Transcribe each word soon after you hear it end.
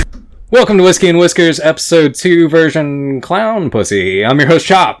Welcome to Whiskey and Whiskers, episode 2, version Clown Pussy. I'm your host,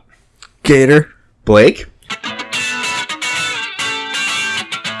 Chop. Gator. Blake.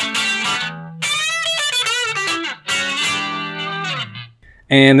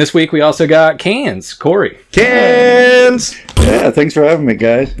 And this week we also got Cans, Corey. Cans! Yeah, thanks for having me,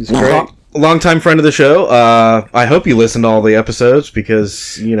 guys. It's great. Longtime friend of the show. I hope you listened to all the episodes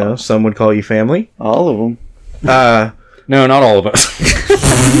because, you know, some would call you family. All of them. No, not all of us.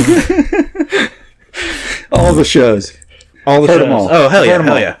 All the shows. All the Heard shows. them all. Oh, hell yeah, Heard them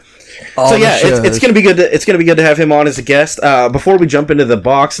hell all. yeah. All So the yeah, shows. it's gonna be good. It's gonna be good to have him on as a guest. Before we jump into the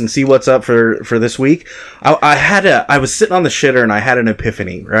box and see what's up for this week, I was sitting on the shitter and I had an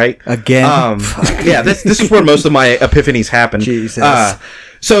epiphany. Right Again? yeah, this is where most of my epiphanies happen. Jesus.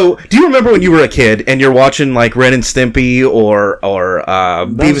 So do you remember when you were a kid and you're watching like Ren and Stimpy or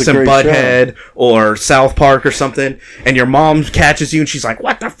Beavis and great Butthead or South Park or something, and your mom catches you and she's like,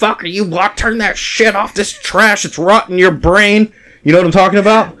 "What the fuck are you? Turn that shit off! This trash, it's rotting your brain." You know what I'm talking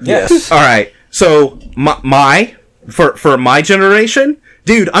about? Yes. All right. So for my generation,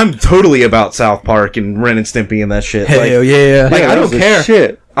 dude, I'm totally about South Park and Ren and Stimpy and that shit. Hell yeah. Like, I that don't was the care.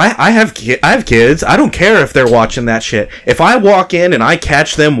 Shit. I have kids. I don't care if they're watching that shit. If I walk in and I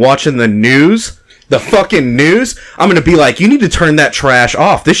catch them watching the news, the fucking news, I'm gonna be like, you need to turn that trash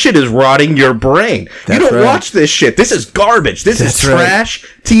off. This shit is rotting your brain. That's you don't right. watch this shit. This is garbage. This is That's right. trash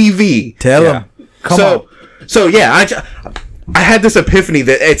TV. Tell Yeah. him. Come on. So yeah, I had this epiphany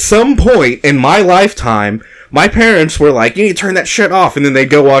that at some point in my lifetime, my parents were like, "You need to turn that shit off," and then they'd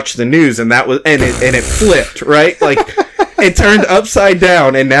go watch the news, and it flipped, right? Like it turned upside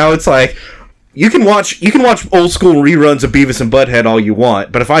down, and now it's like you can watch old school reruns of Beavis and Butthead all you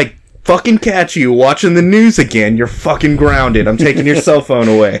want, but if I fucking catch you watching the news again, you're fucking grounded. I'm taking your cell phone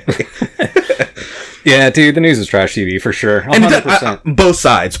away. Yeah, dude, the news is trash TV for sure. 100%. Both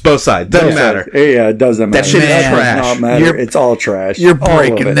sides. Doesn't matter. Yeah, it doesn't matter. That shit is It does trash. not matter. You're- It's all trash. You're All of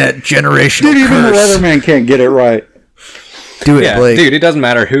breaking it. that generational Dude, even the curse. weatherman can't get it right. Do it, Yeah, Blake. dude, it doesn't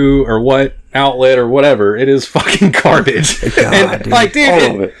matter who or what outlet or whatever. It is fucking garbage. God, dude. Like, dude,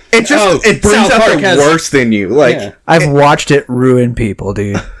 All of it. It just it brings South out Park the has- worst in you. Like Yeah. I've watched it ruin people,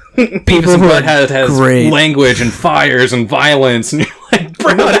 dude. Beavis and who are Butthead has great. language and fires and violence, and you're like,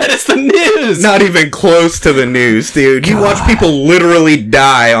 bro, that is the news. not even close to the news, dude. You watch people literally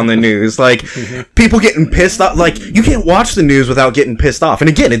die on the news. Like, people getting pissed off. Like, you can't watch the news without getting pissed off. And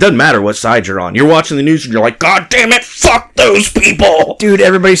again, it doesn't matter what side you're on. You're watching the news and you're like, God damn it, fuck those people. Dude,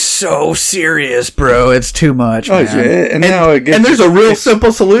 everybody's so serious, bro. It's too much, Oh, man. shit. And now it gets. And there's a real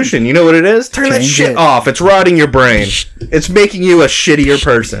simple solution. You know what it is? Turn that Change shit it. off. It's rotting your brain. It's making you a shittier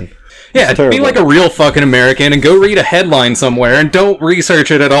person. Yeah, be terrible. like a real fucking American and go read a headline somewhere and don't research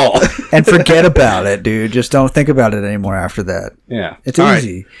it at all. And forget about it, dude. Just don't think about it anymore after that. Yeah. It's All right.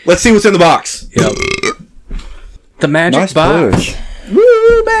 easy. Let's see what's in the box. Yep. The magic nice box. push.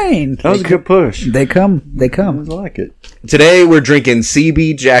 Woo, man. That was a good push. They come. I like it. Today, we're drinking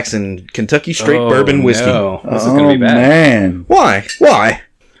CB Jackson Kentucky Straight Bourbon Whiskey. No. This is going to be bad. Man. Why? Why?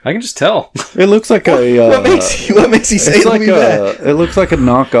 I can just tell. It looks like a. What makes you say It's it'll like be bad? it looks like a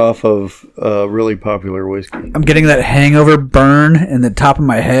knockoff of a really popular whiskey. I'm getting that hangover burn in the top of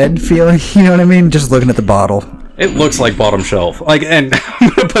my head feeling. You know what I mean? Just looking at the bottle. It looks like bottom shelf. Like, and I'm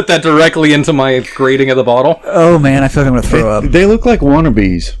going to put that directly into my grading of the bottle. Oh, man. I feel like I'm going to throw up. They look like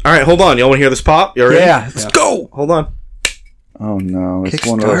wannabes. All right, hold on. Y'all want to hear this pop? You ready? Yeah. Let's go. Hold on. Oh no, it's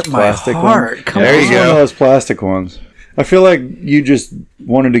one of those Kickstart my plastic heart. ones. Come There on. you It's one go. of those plastic ones. I feel like you just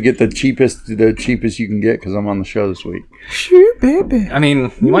wanted to get the cheapest you can get because I'm on the show this week. Sure, baby. I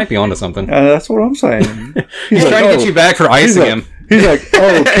mean, you might be onto something. That's what I'm saying. He's trying to get you back for icing him. He's like,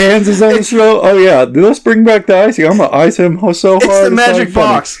 oh, Kansas on the show. Oh yeah, let's bring back the icing. I'm gonna ice him so hard. It's the not magic funny.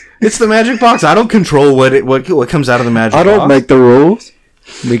 box. It's the magic box. I don't control what comes out of the magic box. I don't make the rules.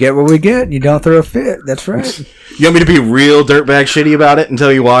 We get what we get. You don't throw a fit. That's right. You want me to be real dirtbag shitty about it and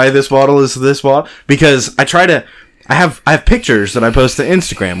tell you why this bottle is this bottle? Because I have pictures that I post to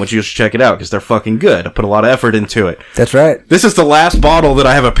Instagram, which you should check it out because they're fucking good. I put a lot of effort into it. That's right. This is the last bottle that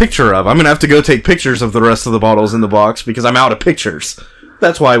I have a picture of. I'm gonna have to go take pictures of the rest of the bottles in the box because I'm out of pictures.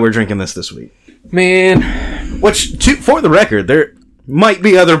 That's why we're drinking this week. Man, Which, for the record, there might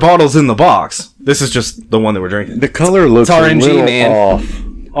be other bottles in the box. This is just the one that we're drinking. The color looks It's a RNG, little man. off.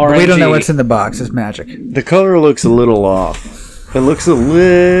 RNG. We don't know what's in the box. It's magic. The color looks a little off. It looks a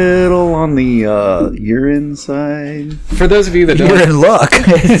little on the urine side. For those of you that You're don't, in luck.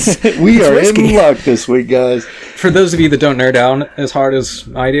 It's- We it's are risky. in luck this week, guys. for those of you that don't nerd out as hard as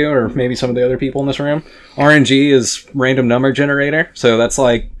I do, or maybe some of the other people in this room, RNG is random number generator. So that's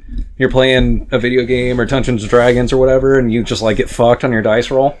like you're playing a video game or Dungeons and Dragons or whatever, and you just like get fucked on your dice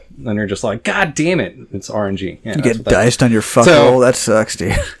roll. and you're just like, God damn it, it's RNG. Yeah, You get diced on your fuck So- roll. That sucks,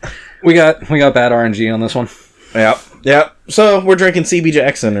 dude. We got bad RNG on this one. Yep. So we're drinking CB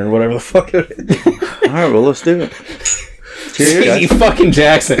Jackson or whatever the fuck it is. All right, well, let's do it. Cheers. CB fucking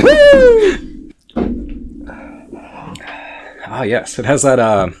Jackson. Ah, yes, it has that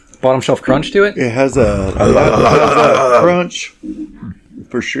bottom shelf crunch to it. It has a crunch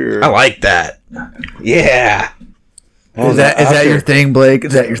for sure. I like that. Yeah. Is that your thing, Blake?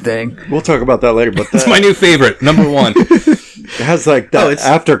 Is that your thing? We'll talk about that later. But It's my new favorite, number one. it has like that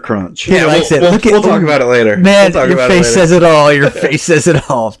after crunch. He likes it. We'll Look at- we'll talk about it later. Man, We'll talk your about it face later. says it all. Your face says it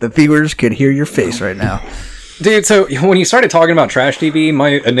all. If the viewers could hear your face right now. Dude, so when you started talking about trash TV, my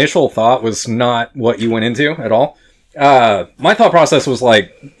initial thought was not what you went into at all. My thought process was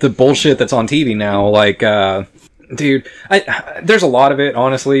like the bullshit that's on TV now. Like, dude, there's a lot of it,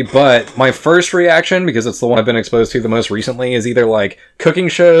 honestly, but my first reaction, because it's the one I've been exposed to the most recently, is either like cooking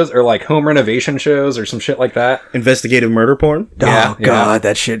shows or like home renovation shows or some shit like that. Investigative murder porn. Oh, Yeah. God,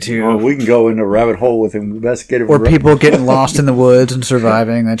 that shit, too. Well, we can go into a rabbit hole with investigative. Or people getting lost in the woods and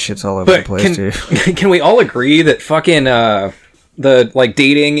surviving. That shit's all over the But place, too. can we all agree that fucking the like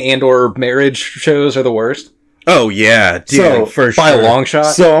dating and or marriage shows are the worst Oh yeah, dude, So, for by sure. a long shot?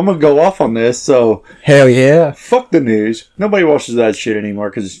 So I'm gonna go off on this. So Hell yeah. fuck the news. Nobody watches that shit anymore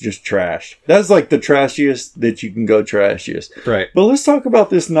because it's just trash. That's like the trashiest that you can go trashiest. Right. But let's talk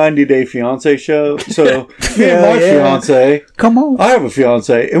about this 90 Day Fiance show. So me and Hell my yeah. fiance, Come on. I have a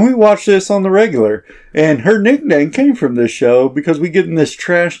fiance, and we watch this on the regular. And her nickname came from this show because we get in this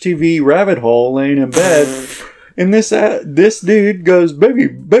trash TV rabbit hole laying in bed. And this dude goes, baby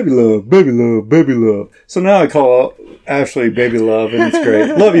love, baby love, baby love. So now I call Ashley baby love, and it's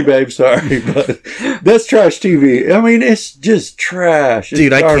great. Love you, babe. Sorry, but that's trash TV. I mean, it's just trash. It's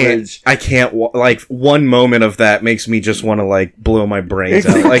Dude, garbage. I can't. Like one moment of that makes me just want to like blow my brains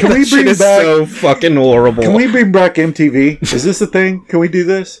out. Like Can we that shit bring is back- so fucking horrible. Can we bring back MTV? Is this a thing? Can we do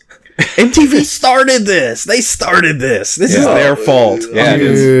this? MTV started this. They started this. This is Yeah. their fault. Yeah, it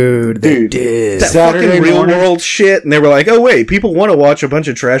is. Dude, they Dude. did. That Saturday fucking real morning. world shit, and they were like, "Oh wait, people want to watch a bunch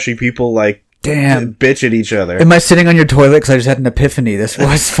of trashy people like Damn. bitch at each other." Am I sitting on your toilet because I just had an epiphany? This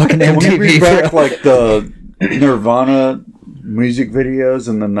was fucking Can we bring MTV. back bro. like the Nirvana music videos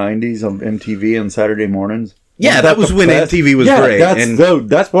in the 90s on MTV on Saturday mornings? Yeah, Wasn't that was the when best? MTV was great,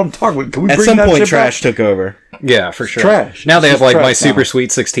 That's what I'm talking about. Can we At bring some that point, shit trash back? took over. Yeah, for sure. trash. Now they It's have like just My trash now. Super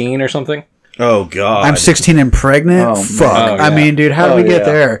Sweet 16 or something. Oh god, I'm 16 and pregnant? Oh, Fuck. man. Oh, I yeah. mean, dude, how Oh, did we get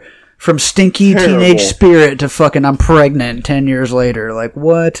yeah. there? From stinky Terrible. teenage spirit to fucking I'm pregnant 10 years later. Like,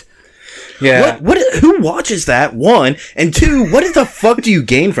 what? Yeah. Who watches that? One and two. What the fuck do you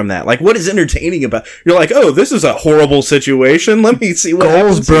gain from that? Like, what is entertaining about? You're like, oh, this is a horrible situation. Let me see what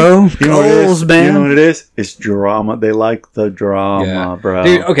happens. Goals, bro. You know what it Goals, is? man. You know what it is? It's drama. They like the drama, bro.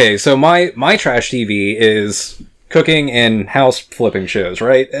 Dude, okay, so my trash TV is cooking and house flipping shows,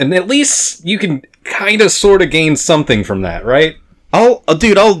 right? And at least you can kind of sort of gain something from that, right?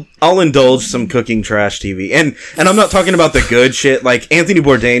 I'll indulge some cooking trash TV, and I'm not talking about the good shit like Anthony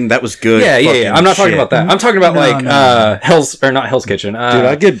Bourdain. That was good. Yeah. fucking I'm not talking shit. about that. I'm talking about No. Hell's or not Hell's Kitchen. Dude,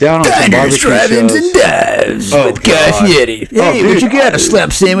 I get down on some barbecue shows. dives Oh, with Guy God. Fieri. Hey, dude. what you got? A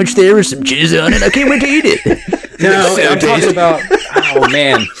slap sandwich there with some jizz on it? I can't wait to eat it. no, I'm talking about. Oh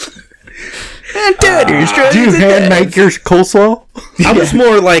man, And Daddy's Do you hand make your coleslaw? I was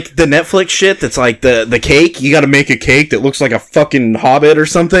more like the Netflix shit. That's like the cake. You got to make a cake that looks like a fucking Hobbit or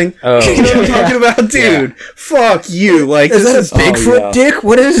something. Oh, You know what I'm talking about, dude? Fuck you. Like Is this that a is Bigfoot yeah. dick?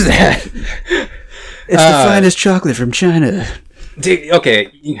 What is that? It's the finest chocolate from China. Dude, okay.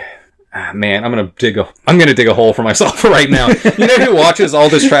 Man, I'm gonna dig a hole for myself right now. You know who watches all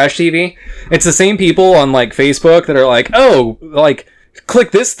this trash TV? It's the same people on like Facebook that are like, oh, like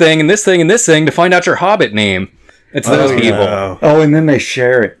click this thing and this thing and this thing to find out your Hobbit name. It's those people. Oh. Oh, and then they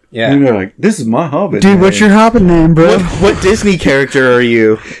share it. Yeah. And they're like, this is my Hobbit. Dude, what's your hopping name, bro? What Disney character are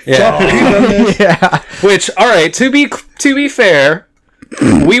you? Yeah. Yeah. Which, all right, to be fair,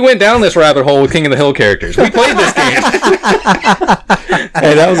 we went down this rabbit hole with King of the Hill characters. We played this game.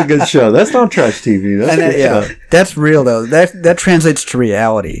 Hey, that was a good show. That's not trash TV. That's a good show. That's real though. That translates to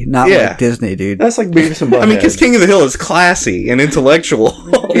reality, not Yeah. like Disney, dude. That's like Beavis and Butthead. I mean, because King of the Hill is classy and intellectual.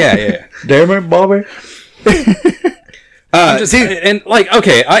 Yeah. Damn it, Bobby. And like,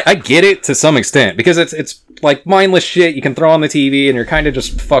 okay, I get it to some extent because it's like mindless shit you can throw on the TV and you're kind of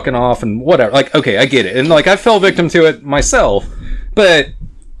just fucking off and whatever. Like, okay, I get it, and like I fell victim to it myself, but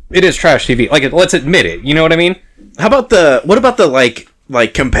it is trash TV. Like, let's admit it. You know what I mean? What about the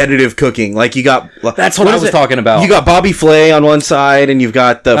like competitive cooking. Like you got That's what I is was it? talking about. You got Bobby Flay on one side, and you've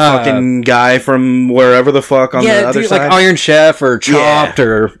got the fucking guy from wherever the fuck on the other dude, side. like Iron Chef or Chopped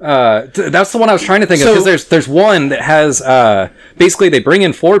or that's the one I was trying to think of, because there's one that has basically they bring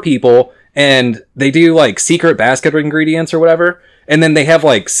in 4 people and they do like secret basket ingredients or whatever, and then they have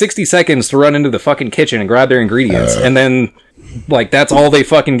like 60 seconds to run into the fucking kitchen and grab their ingredients, and then like that's all they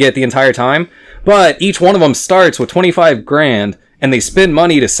fucking get the entire time. But each one of them starts with 25 grand, and they spend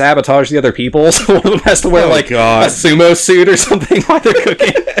money to sabotage the other people. So one of them has to wear a sumo suit or something while they're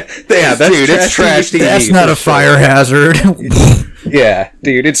cooking. Yeah, that's it's trash TV. That's not a fire hazard. Yeah,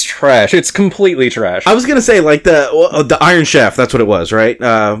 dude, it's trash. It's completely trash. I was gonna say like the Iron Chef. That's what it was, right?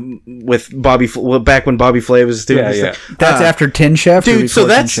 With Bobby, back when Bobby Flay was doing this thing. That's after Tin Chef, or dude. So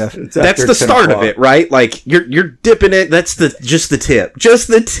before that's Tin Chef? that's the start of it, right? Like you're dipping it. That's just the tip.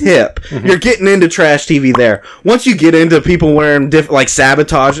 Mm-hmm. You're getting into trash TV there. Once you get into people wearing like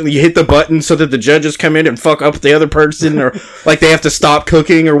sabotage, and you hit the button so that the judges come in and fuck up the other person, or like they have to stop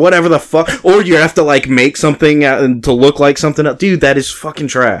cooking or whatever the fuck, or you have to like make something to look like something else. Dude, that is fucking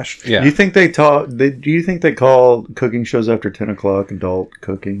trash. Yeah. Do you think they do you think they call cooking shows after 10 o'clock adult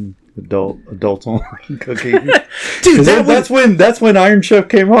cooking? Adults only cooking? Dude, that's when Iron Chef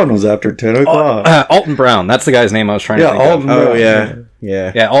came on, was after 10 o'clock. Alton Brown. That's the guy's name I was trying to think Alton of. Brown.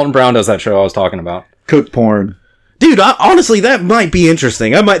 Yeah. Alton Brown does that show I was talking about. Cook porn. Dude, honestly, that might be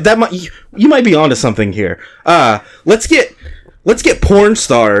interesting. You might be onto something here. Let's get porn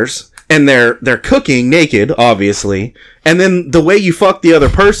stars, and they're cooking naked, obviously, and then the way you fuck the other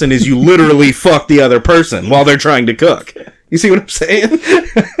person is you literally fuck the other person while they're trying to cook. You see what I'm saying?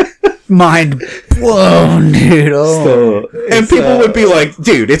 Mind blown, dude. Oh. And people would be like,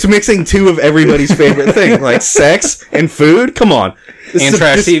 dude, it's mixing 2 of everybody's favorite thing, like sex and food. Come on. And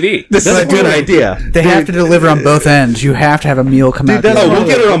trash TV. This is a good idea. They have to deliver on both ends. You have to have a meal come out. We'll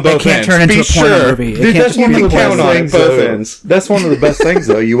get it on both It can't ends. turn into Be a porn sure. movie. It Dude, can't that's just one be of the like best count on things. both though. ends. That's one of the best things,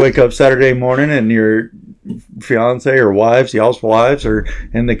 though. You wake up Saturday morning and your fiance or wives, y'all's wives, are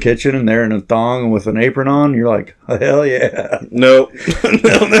in the kitchen and they're in a thong with an apron on. You're like, hell yeah. No,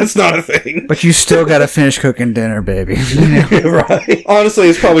 that's not a thing. But you still got to finish cooking dinner, baby. Right? Honestly,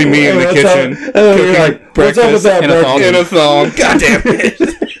 it's probably me in the That's kitchen. you're like, what's up with that in a thong. breakfast? In a thong. God damn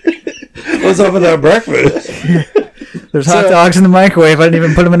it. What's up with that breakfast? There's hot dogs in the microwave. I didn't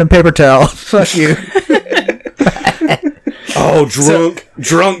even put them in a paper towel. Fuck you. Oh,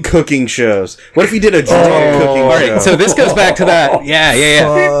 drunk cooking shows. What if you did a drunk cooking All show? right, so this goes back to that.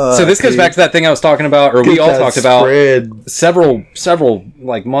 Yeah. So this goes back to that thing I was talking about, or we all talked about several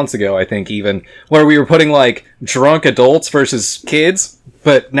like months ago, I think, even, where we were putting like drunk adults versus kids,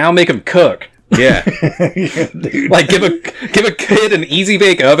 but now make them cook. Yeah. Like give a kid an easy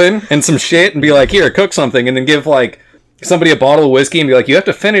bake oven and some shit, and be like, here, cook something, and then give like somebody a bottle of whiskey and be like, you have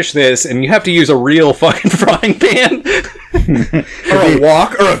to finish this, and you have to use a real fucking frying pan. Or a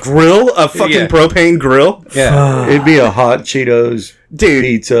wok, or a grill, a fucking propane grill. Yeah. It'd be a hot Cheetos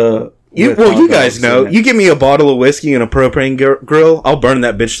pizza. You guys know. You give me a bottle of whiskey and a propane grill, I'll burn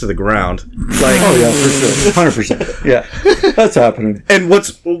that bitch to the ground. Like, Oh yeah, for sure, 100%. Yeah, that's happening. and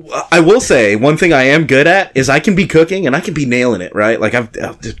I will say, one thing I am good at is I can be cooking and I can be nailing it, right? Like I've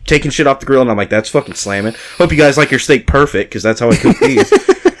taken shit off the grill and I'm like, that's fucking slamming. Hope you guys like your steak perfect, because that's how I cook these.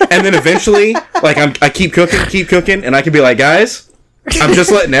 And then eventually, like I keep cooking, and I can be like, guys, I'm just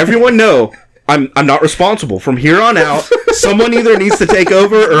letting everyone know I'm not responsible from here on out. Someone either needs to take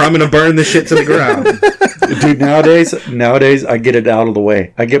over, or I'm gonna burn this shit to the ground. Dude, nowadays I get it out of the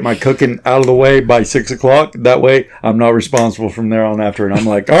way. I get my cooking out of the way by 6 o'clock. That way I'm not responsible from there on after. And I'm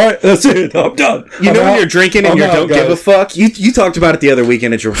like, all right, that's it. I'm done. You know when you're drinking and you don't give a fuck? You talked about it the other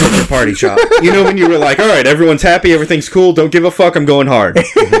weekend at your party shop. You know when you were like, all right, everyone's happy, everything's cool, don't give a fuck, I'm going hard.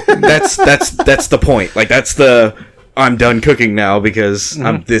 That's the point. Like that's the I'm done cooking now, because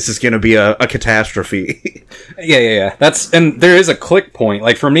this is going to be a catastrophe. Yeah. And there is a click point.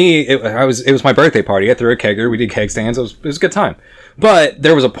 Like for me, it was my birthday party. I threw a kegger. We did keg stands. It was a good time. But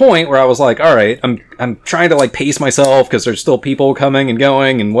there was a point where I was like, all right, I'm trying to like pace myself, because there's still people coming and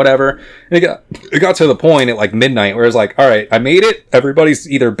going and whatever. And it got to the point at like midnight where I was like, all right, I made it. Everybody's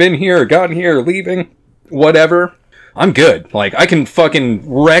either been here or gotten here or leaving, whatever. I'm good. Like, I can fucking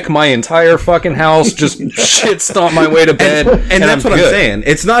wreck my entire fucking house, just shit stomp my way to bed, and that's what I'm saying.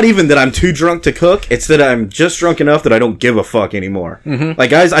 It's not even that I'm too drunk to cook. It's that I'm just drunk enough that I don't give a fuck anymore. Mm-hmm.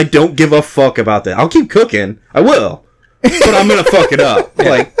 Like, guys, I don't give a fuck about that. I'll keep cooking. I will. But I'm going to fuck it up.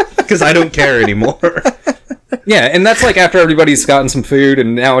 Like, because I don't care anymore. Yeah, and that's like after everybody's gotten some food,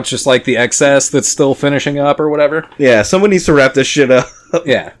 and now it's just like the excess that's still finishing up or whatever. Yeah, someone needs to wrap this shit up.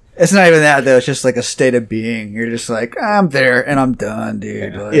 Yeah. It's not even that though. It's just like a state of being. You're just like, I'm there and I'm done,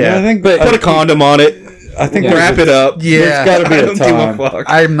 dude. Like, Yeah, I think- put a condom on it. I think Wrap it up. Yeah. There's got to be I a don't give a time. fuck.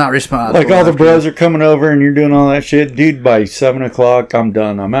 I'm not responsible. Like all the after. bros are coming over and you're doing all that shit, dude. By 7 o'clock, I'm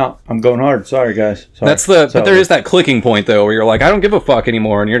done. I'm out. I'm going hard. Sorry, guys. Sorry. But there is that clicking point though, where you're like, I don't give a fuck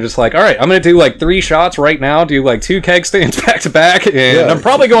anymore, and you're just like, all right, I'm gonna do like 3 shots right now, do like 2 keg stands back to back, and Yeah. I'm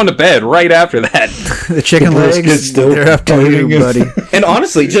probably going to bed right after that. The chicken The brisket's legs, still they're up to you, burning. buddy. And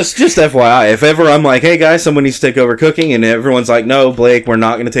honestly, just FYI, if ever I'm like, hey guys, someone needs to take over cooking, and everyone's like, no, Blake, we're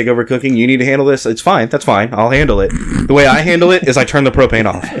not going to take over cooking. You need to handle this. It's fine. That's fine. I'll handle it. The way I handle it is I turn the propane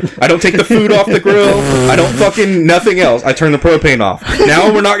off. I don't take the food off the grill. I don't fucking nothing else. I turn the propane off.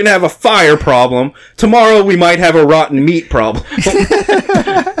 Now we're not going to have a fire problem. Tomorrow we might have a rotten meat problem.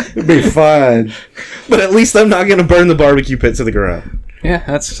 It'd be fine. But at least I'm not going to burn the barbecue pit to the ground. Yeah,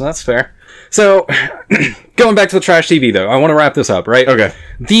 that's fair. So, going back to the trash TV though, I want to wrap this up, right? Okay.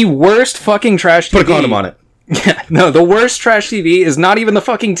 The worst fucking trash TV. Put a condom on it. Yeah, no, the worst trash TV is not even the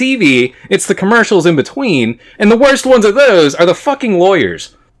fucking TV, it's the commercials in between, and the worst ones of those are the fucking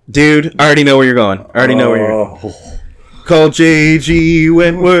lawyers. Dude, I already know where you're going. I already know where you're going. Oh. Call JG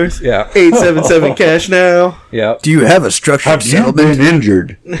Wentworth. Yeah. 877 cash now. Yeah. Do you have a structured Have you settlement? been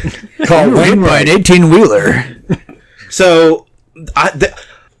injured? Call Hit by an Wainwright. 18-wheeler. So,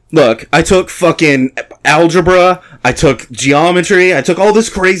 look, I took fucking algebra, I took geometry, I took all this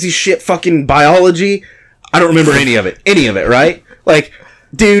crazy shit, fucking biology. I don't remember any of it, right? Like,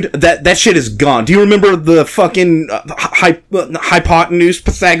 dude, that shit is gone. Do you remember the fucking hypotenuse,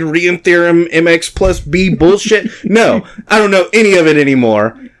 Pythagorean theorem, mx plus b bullshit? No, I don't know any of it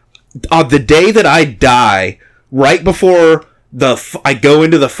anymore. The day that I die, right before I go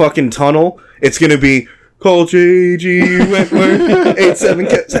into the fucking tunnel, it's gonna be call JG Wentworth 87.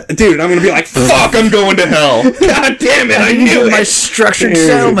 Dude, I'm gonna be like, fuck, I'm going to hell. God damn it, I knew My it. structured Dude.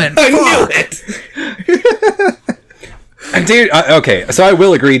 settlement. I knew Fuck. it. Dude, okay, so I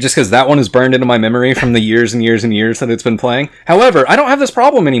will agree just because that one is burned into my memory from the years and years and years that it's been playing. However, I don't have this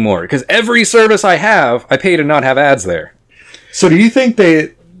problem anymore because every service I have, I pay to not have ads there. So do you think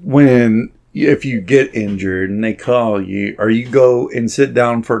that if you get injured and they call you, or you go and sit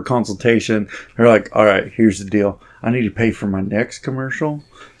down for a consultation, they're like, all right, here's the deal. I need to pay for my next commercial.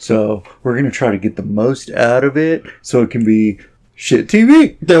 So we're going to try to get the most out of it so it can be shit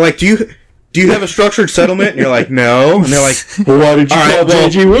TV. They're like, do you have a structured settlement? And you're like, no. And they're like, Well, why did you All right, call well,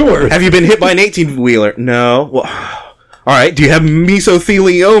 J.G. Wentworth? have you been hit by an 18-wheeler? No. Well, all right. Do you have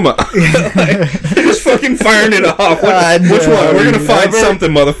mesothelioma? Just fucking firing it off. Which one? We're gonna find something,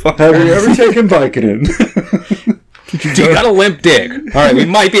 motherfucker. Have you ever taken Vicodin? Dude, you got a limp dick. All right, we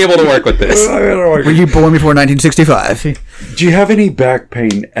might be able to work with this. Were you born before 1965? Do you have any back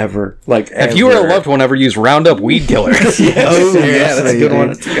pain ever? Like, If you or a loved one ever use Roundup weed killer, Oh, yeah, that's a good one.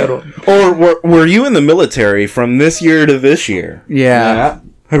 That's a good one. Or were you in the military from this year to this year? Yeah.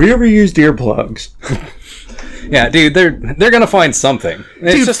 Have you ever used earplugs? yeah, dude, they're gonna find something.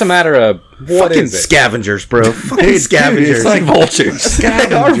 It's Dude, just a matter of what Fucking is it. scavengers, bro. Fucking Dude, scavengers. it's like vultures.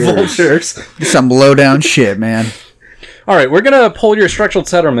 they are vultures. Some low down shit, man. All right, we're gonna pull your structural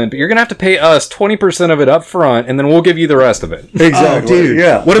settlement, but you're gonna have to pay us 20% of it up front, and then we'll give you the rest of it. Exactly. Dude,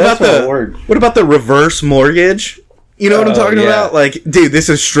 Yeah. What about that's how it worked. what about the reverse mortgage? You know what I'm talking yeah. about? Like, dude, this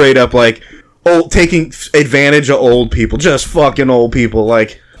is straight up like taking advantage of old people, just fucking old people.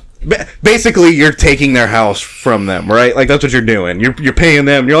 Like, basically, you're taking their house from them, right? Like that's what you're doing. You're paying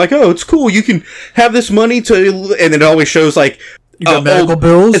them. You're like, oh, it's cool. You can have this money to, and it always shows like. You got medical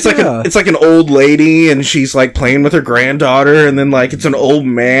bills? It's like Yeah. it's like an old lady, and she's like playing with her granddaughter, and then like it's an old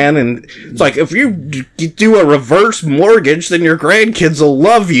man, and it's like if you do a reverse mortgage, then your grandkids will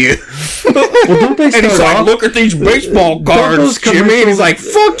love you. Well, don't they And he's start like, off? look at these baseball those cards, Jimmy. And he's commercials- like,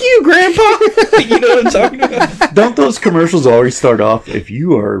 fuck you, Grandpa. You know what I'm talking about? Don't those commercials always start off? If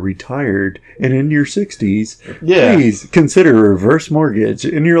you are retired and in your 60s, Yeah. please consider a reverse mortgage.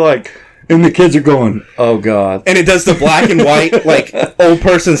 And you're like, and the kids are going, oh god. And it does the black and white, like, old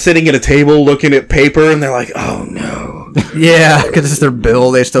person sitting at a table looking at paper, and they're like, oh no. Yeah, because it's their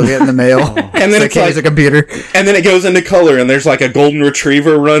bill they still get in the mail. And then they it's can't like, use a computer. and then it goes into color, and there's like a golden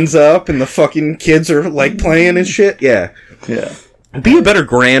retriever runs up, and the fucking kids are like playing and shit. Yeah. Yeah. Be a better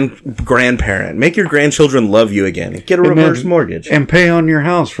grandparent. Make your grandchildren love you again. Get a reverse mortgage. And pay on your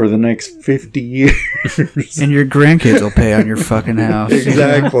house for the next 50 years. And your grandkids will pay on your fucking house.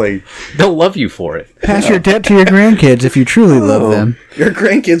 Exactly. They'll love you for it. Pass your debt to your grandkids if you truly love them. Your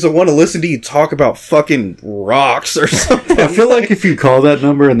grandkids will want to listen to you talk about fucking rocks or something. I feel like if you call that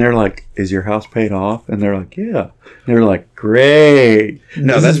number and they're like, is your house paid off? And they're like, yeah. They're like, great.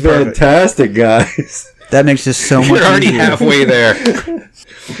 No, This that's is perfect. fantastic, guys. That makes this so much You're already easier. halfway there.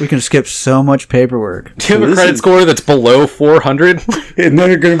 We can skip so much paperwork. Do you have a this credit is- score that's below 400? And then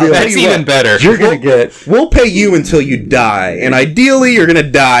you're going to be like, That's even better. you're going to get. We'll pay you until you die, and ideally, you're gonna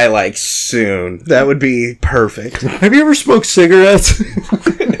die like soon. That would be perfect. Have you ever smoked cigarettes? Do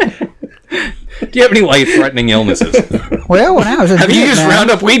you have any life-threatening illnesses? Well, when I was a Have you kid, used man,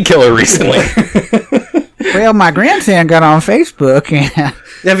 Roundup Weed Killer recently? well, my grandson got on Facebook and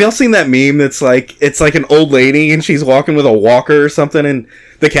Have y'all seen that meme that's like, it's like an old lady and she's walking with a walker or something, and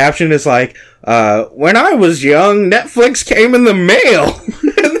the caption is like, when I was young, Netflix came in the mail.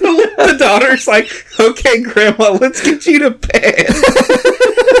 And the daughter's like, okay, Grandma, let's get you to bed.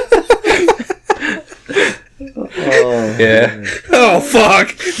 Yeah. Oh,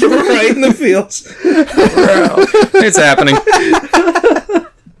 fuck. We're right in the fields. It's happening.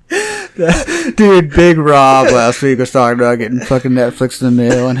 dude, Big Rob last week was talking about getting fucking Netflix in the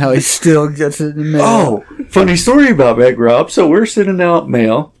mail and how he still gets it in the mail. Oh, funny story about Big Rob. So we're sending out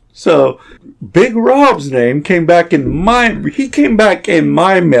mail. So Big Rob's name came back in my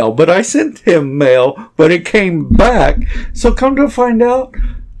mail, but I sent him mail, but it came back. So come to find out,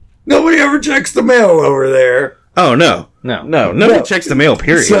 nobody ever checks the mail over there. Oh, no. No. Nobody checks the mail,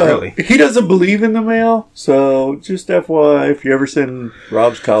 period, So really. he doesn't believe in the mail. So just FYI, if you ever send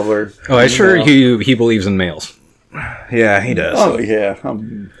Rob's cobbler, Oh, I sure email- he believes in males. Yeah, he does. Oh yeah,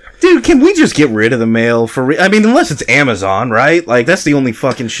 Dude, can we just get rid of the mail for I mean, unless it's Amazon, right? Like, that's the only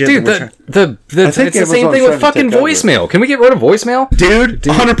fucking shit. Dude, that the it's think the same Amazon's thing with trying to fucking take over. voicemail. Can we get rid of voicemail? Dude,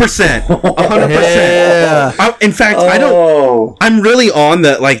 100%. 100%. Yeah. In fact, I don't... Oh, I'm really on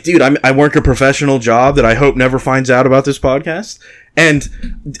that, like, dude, I work a professional job that I hope never finds out about this podcast. And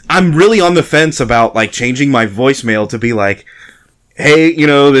I'm really on the fence about, like, changing my voicemail to be like, hey, you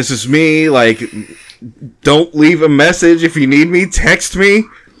know, this is me. Like, don't leave a message. If you need me, text me.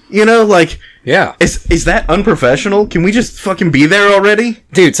 You know, like... Yeah. Is that unprofessional? Can we just fucking be there already?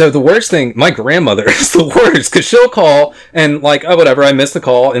 Dude, so the worst thing, my grandmother is the worst, because she'll call and like, oh, whatever, I missed the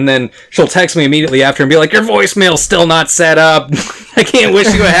call, and then she'll text me immediately after and be like, your voicemail's still not set up. I can't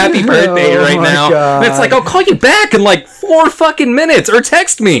wish you a happy birthday Oh right my now. God. And it's like, I'll call you back in like 4 fucking minutes, or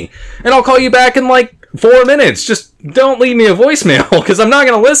text me, and I'll call you back in like 4 minutes. Just don't leave me a voicemail, because I'm not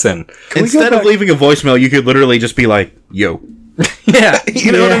going to listen. Instead of leaving a voicemail, you could literally just be like, yo. Yeah.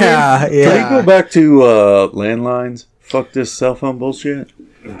 You know what I mean? yeah, can we go yeah. back to landlines? Fuck this cell phone bullshit.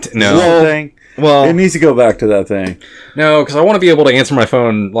 No. That thing. Well, It needs to go back to that thing. No, because I want to be able to answer my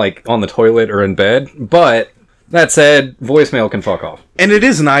phone like on the toilet or in bed, but that said, voicemail can fuck off. and it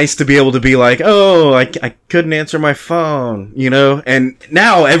is nice to be able to be like, oh, I couldn't answer my phone, you know? And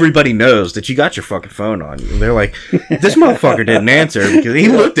now everybody knows that you got your fucking phone on you. They're like, this motherfucker didn't answer because he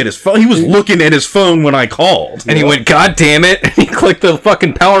looked at his phone. He was looking at his phone when I called. And he went, God damn it! And he clicked the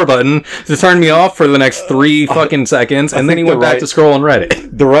fucking power button to turn me off for the next 3 fucking seconds, and then he think went the back right- to scrolling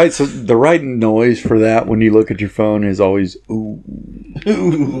Reddit. The right noise for that when you look at your phone is always ooh,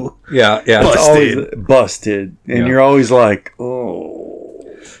 Yeah, yeah, Bust. always busted, and Yeah. you're always like, oh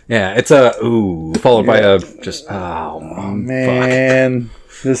yeah. It's a ooh followed by a just oh man,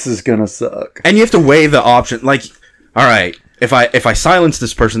 this is gonna suck. And you have to weigh the option. Like, all right, if I silence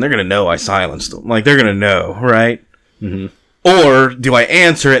this person, they're going to know I silenced them. Like, they're going to know, right? Mm-hmm. Or do I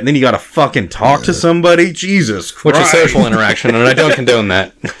answer it and then you got to fucking talk to somebody? Jesus Christ. which is social interaction, and I don't condone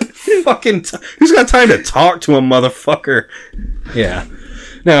that. Who's got time to talk to a motherfucker? Yeah,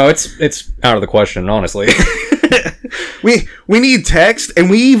 no, it's out of the question, honestly. We need text, and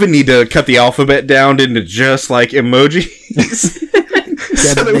we even need to cut the alphabet down into just like emojis.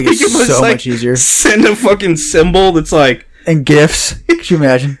 That'd make it so much easier. Send a fucking symbol that's like, And gifts. Could you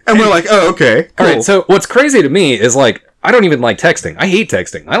imagine? and we're like, oh, okay, cool. All right, so what's crazy to me is like I don't even like texting. I hate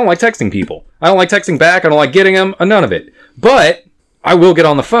texting. I don't like texting people. I don't like texting back. I don't like getting them. None of it. But I will get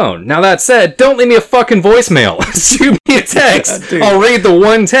on the phone. Now that said, don't leave me a fucking voicemail. Shoot me a text. Dude. I'll read the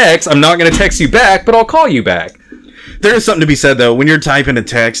one text. I'm not going to text you back, but I'll call you back. There is something to be said though. When you're typing a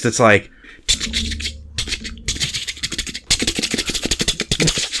text, it's like,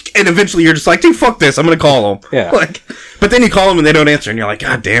 and eventually you're just like, dude, fuck this. I'm gonna call them. Yeah. Like, but then you call them and they don't answer, and you're like,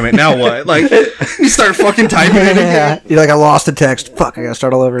 God damn it, now what? Like, you start fucking typing it Yeah. again. You're like, I lost a text. Fuck, I gotta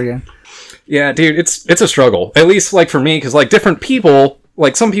start all over again. Yeah, dude, it's a struggle. At least like for me, because like different people,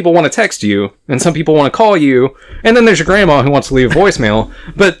 like some people want to text you, and some people want to call you, and then there's your grandma who wants to leave a voicemail.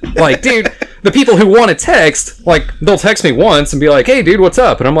 But like, dude, the people who want to text, like they'll text me once and be like, "Hey, dude, what's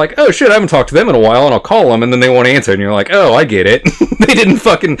up?" And I'm like, "Oh shit, I haven't talked to them in a while," and I'll call them, and then they won't answer, and you're like, "Oh, I get it.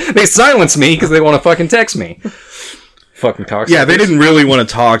 They silenced me because they want to fucking text me." Fucking cocksuckers. Yeah, they didn't really want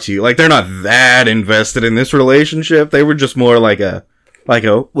to talk to you. Like, they're not that invested in this relationship. They were just more like a,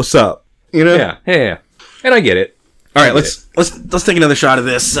 what's up? You know? Yeah, and I get it. All right, let's take another shot of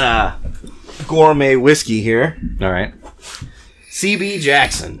this gourmet whiskey here. All right. CB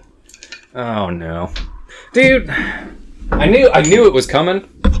Jackson. Oh no, dude! I knew it was coming,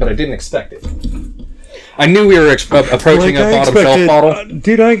 but I didn't expect it. I knew we were approaching a bottom shelf bottle.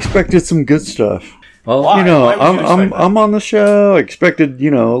 Dude, I expected some good stuff. Well, You know, Why would you expect that? I'm on the show. I expected,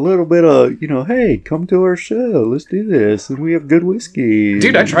 a little bit of, hey, come to our show. Let's do this. And we have good whiskey.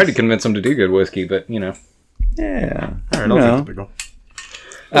 dude, I tried to convince him to do good whiskey, but Yeah. All right, I'll take the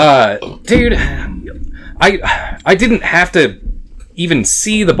pickle. dude, I didn't have to even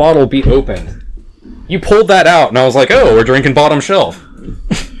see the bottle be opened. You pulled that out, and I was like, oh, we're drinking bottom shelf.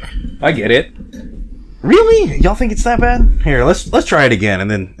 I get it. Really? Y'all think it's that bad? Here, let's try it again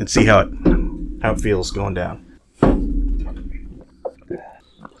and see how it feels going down.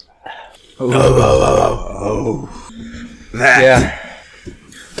 That. Yeah,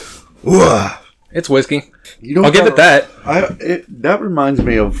 Whoa. it's whiskey. I'll give it that. That reminds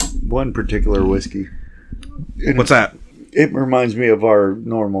me of one particular whiskey. What's that? It reminds me of our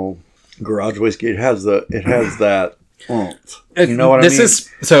normal garage whiskey. It has that oomph. You know what I mean?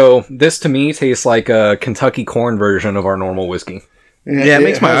 This to me tastes like a Kentucky corn version of our normal whiskey. Yeah, it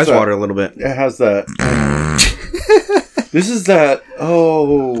makes my eyes water a little bit. It has that. This is that.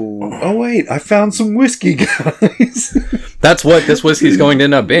 Oh, wait! I found some whiskey, guys. That's what this whiskey's going to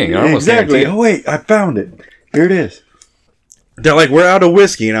end up being. I almost Exactly. guarantee it. Oh, wait! I found it. Here it is. They're like, we're out of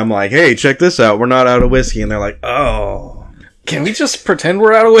whiskey, and I'm like, hey, check this out. We're not out of whiskey, and they're like, oh. Can we just pretend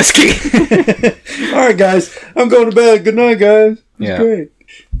we're out of whiskey? All right, guys. I'm going to bed. Good night, guys. It's Yeah. great.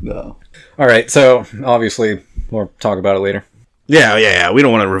 No. All right, so obviously we'll talk about it later. Yeah. We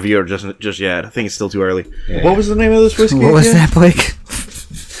don't want to review it just yet. I think it's still too early. Yeah. What was the name of this whiskey? What was again? that, Blake?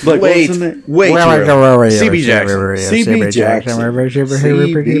 Like, Wait, what was the name? wait. too early. CB Jackson. CB Jackson.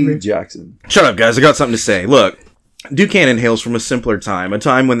 CB Jackson. Shut up, guys. I got something to say. Look, Buchanan hails from a simpler time, a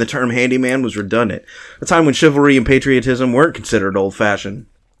time when the term handyman was redundant, a time when chivalry and patriotism weren't considered old-fashioned,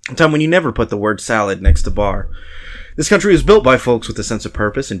 a time when you never put the word salad next to bar. This country was built by folks with a sense of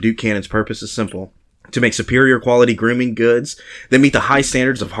purpose, and Duke Cannon's purpose is simple. To make superior quality grooming goods that meet the high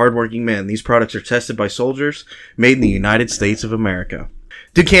standards of hardworking men. These products are tested by soldiers, made in the United States of America.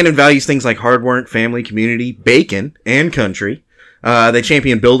 Duke Cannon values things like hard work, family, community, bacon, and country. They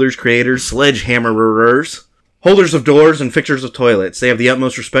champion builders, creators, sledgehammerers, holders of doors, and fixers of toilets. They have the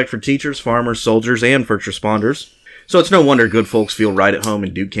utmost respect for teachers, farmers, soldiers, and first responders. So it's no wonder good folks feel right at home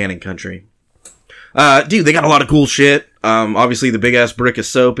in Duke Cannon country. Dude, they got a lot of cool shit. Obviously, the big-ass brick of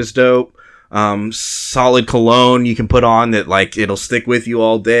soap is dope. Solid cologne you can put on that, like, it'll stick with you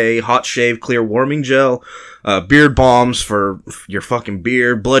all day. Hot shave, clear warming gel. Beard balms for your fucking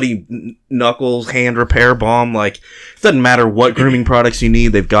beard. Bloody knuckles, hand repair balm. Like, it doesn't matter what grooming products you need,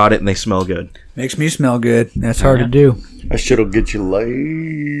 they've got it and they smell good. Makes me smell good. That's hard to do. That shit'll get you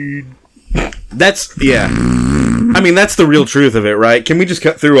laid. Yeah. I mean, that's the real truth of it, right? Can we just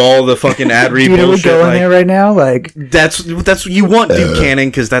cut through all the fucking ad read Dude, are we bullshit? going Like, there right now? Like, that's you want Duke Cannon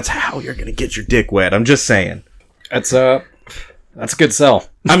because that's how you're gonna get your dick wet. I'm just saying. That's a good sell.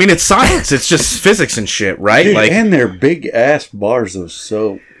 I mean, it's science. It's just physics and shit, right? Dude, Like, and they're big ass bars of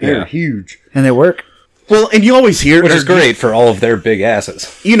soap. They're Yeah. huge. and they work. well, and you always hear, Which is great for all of their big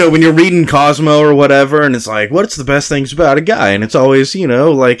asses. you know, when you're reading Cosmo or whatever, and it's like, what's the best things about a guy? And it's always, you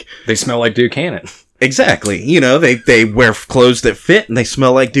know, like, They smell like Duke Cannon. exactly, you know, they wear clothes that fit and they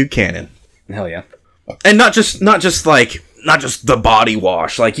smell like Duke Cannon. Hell yeah. And not just the body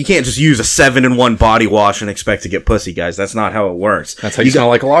wash. Like, you can't just use a 7-in-1 body wash and expect to get pussy, guys. That's not how it works. That's how you smell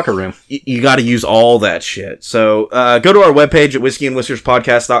like a locker room. You got to use all that shit. So go to our webpage at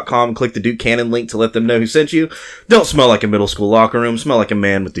whiskeyandwhiskerspodcast.com and click the Duke Cannon link to let them know who sent you. Don't smell like a middle school locker room. Smell like a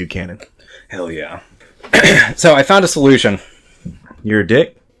man with Duke Cannon. Hell yeah. So I found a solution. You're a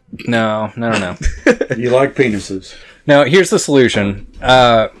dick? No. You like penises. No, here's the solution.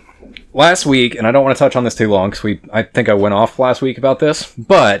 Last week, and I don't want to touch on this too long because I think I went off last week about this,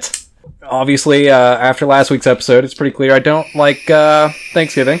 but obviously after last week's episode, it's pretty clear I don't like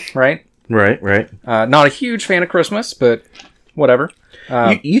Thanksgiving, right? Right. Not a huge fan of Christmas, but whatever.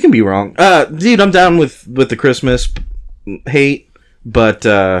 You can be wrong. Dude, I'm down with the Christmas hate, but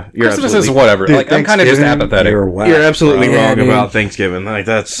you're Christmas is absolutely... whatever. Dude, like I'm kind of just Thanksgiving, apathetic. You're whack, You're absolutely bro. wrong dude. about Thanksgiving. Like,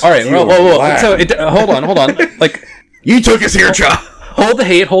 that's... All right, whoa. whack. So hold on. Like, You took us here, Cha! hold the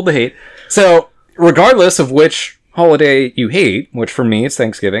hate. So, regardless of which holiday you hate, which for me it's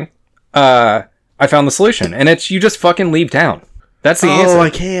Thanksgiving, I found the solution, and it's you just fucking leave town. That's the answer. Oh, I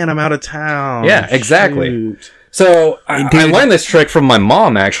can't. I'm out of town. Yeah, exactly. Shoot. So I learned this trick from my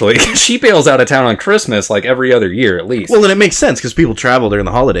mom. Actually, she bails out of town on Christmas like every other year at least. Well, then it makes sense because people travel during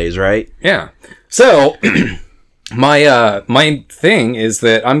the holidays, right? Yeah. So my thing is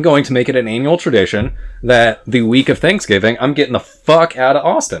that I'm going to make it an annual tradition that the week of Thanksgiving, I'm getting the fuck out of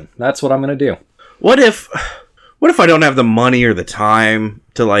Austin. That's what I'm going to do. What if I don't have the money or the time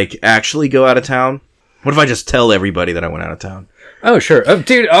to, like, actually go out of town? What if I just tell everybody that I went out of town? Oh, sure.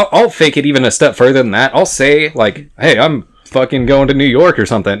 Dude, I'll fake it even a step further than that. I'll say, like, hey, I'm fucking going to New York or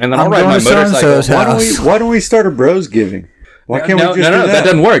something, and then I'll ride my motorcycle. Why don't we start a bros giving? Why can't we just do that? That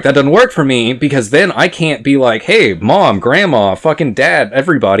doesn't work. That doesn't work for me, because then I can't be like, hey, mom, grandma, fucking dad,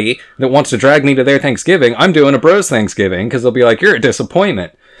 everybody that wants to drag me to their Thanksgiving, I'm doing a bros Thanksgiving, because they'll be like, you're a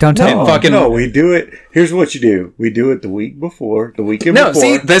disappointment. Don't tell them. No, we do it. Here's what you do. We do it the week before, the weekend before. No,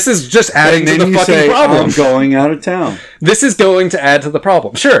 see, this is just adding to the fucking say, problem. I'm going out of town. This is going to add to the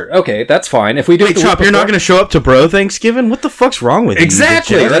problem. Sure, okay, that's fine. If we do it the Chop, week you're not before- going to show up to bro Thanksgiving? What the fuck's wrong with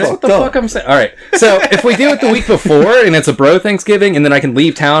Exactly. you? That's what the fuck I'm saying. All right. So if we do it the week before and it's a bro Thanksgiving and then I can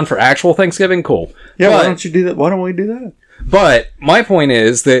leave town for actual Thanksgiving, cool. Yeah, But- why don't you do that? Why don't we do that? But my point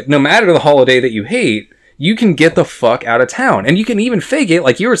is that no matter the holiday that you hate, you can get the fuck out of town. And you can even fake it,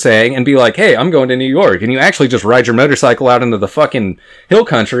 like you were saying, and be like, hey, I'm going to New York. And you actually just ride your motorcycle out into the fucking hill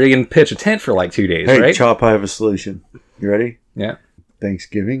country and pitch a tent for like 2 days, Hey, right? Chop, I have a solution. You ready? Yeah.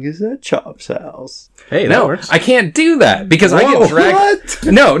 Thanksgiving is at Chop's house. Hey, that No, works. I can't do that because I Whoa, get dragged.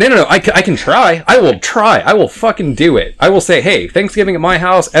 what? No. I can try. I will try. I will fucking do it. I will say, hey, Thanksgiving at my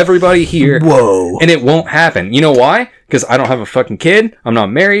house, everybody here. Whoa. And it won't happen. You know why? Because I don't have a fucking kid. I'm not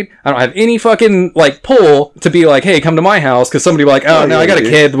married. I don't have any fucking, like, pull to be like, hey, come to my house. Because somebody will be like, oh, no, yeah, I got a dude.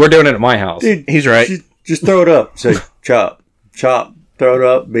 kid. We're doing it at my house. Dude, He's right. Just throw it up. Say, Chop, throw it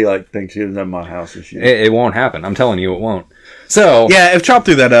up. Be like, Thanksgiving's at my house and shit. It won't happen. I'm telling you, it won't. So, Yeah, if Chop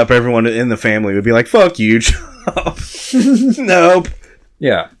threw that up, everyone in the family would be like, fuck you, Chop. Nope.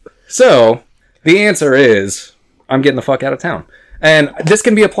 yeah. So, the answer is, I'm getting the fuck out of town. And this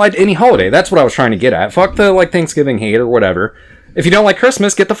can be applied to any holiday. That's what I was trying to get at. Fuck the, like, Thanksgiving hate or whatever. If you don't like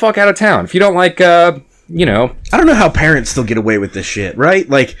Christmas, get the fuck out of town. If you don't like, you know... I don't know how parents still get away with this shit, right?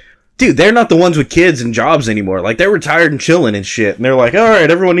 Like, dude, they're not the ones with kids and jobs anymore. Like, they're retired and chilling and shit. And they're like, all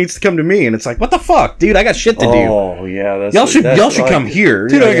right, everyone needs to come to me. And it's like, what the fuck, dude? I got shit to do. Oh, yeah. Y'all should come here.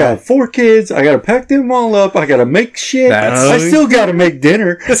 Dude, Yeah, I got 4 kids. I got to pack them all up. I got to make shit. I still got to make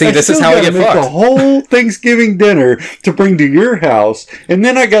dinner. See, this is still how we gotta get make fucked. a whole Thanksgiving dinner to bring to your house. And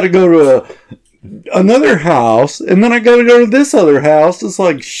then I got to go to another house. And then I got to go to this other house. It's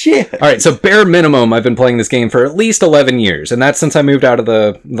like, shit. All right, so bare minimum, I've been playing this game for at least 11 years, and that's since I moved out of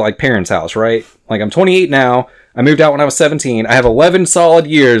the like parents' house, right? Like I'm 28 now. I moved out when I was 17. I have 11 solid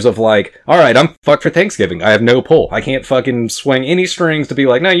years of like, all right, I'm fucked for Thanksgiving. I have no pull. I can't fucking swing any strings to be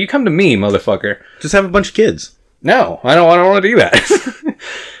like, no, you come to me, motherfucker. Just have a bunch of kids. No, I don't want to do that.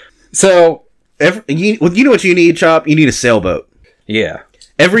 So, You know what you need, Chop? You need a sailboat. yeah.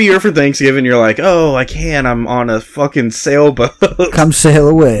 Every year for Thanksgiving, you're like, oh, I'm on a fucking sailboat. Come sail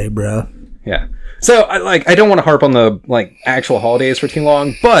away, bro. Yeah. So I don't want to harp on the like actual holidays for too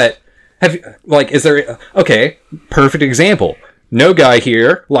long, but is there perfect example. No guy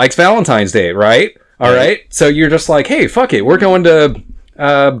here likes Valentine's Day, right? All right. So you're just like, hey, fuck it. We're going to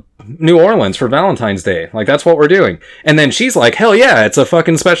New Orleans for Valentine's Day. Like that's what we're doing. And then she's like, hell yeah, it's a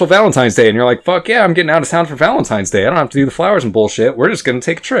fucking special Valentine's Day. And you're like, fuck yeah, I'm getting out of town for Valentine's Day. I don't have to do the flowers and bullshit. We're just going to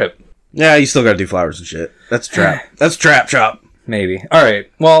take a trip. Yeah, you still gotta do flowers and shit. That's trap. That's trap, Chop. Maybe. All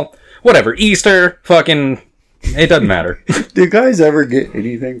right. Well, whatever. Easter, fucking, it doesn't matter. Do guys ever get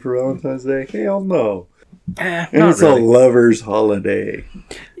anything for Valentine's Day? Hell no. And Not it's really. a lover's holiday.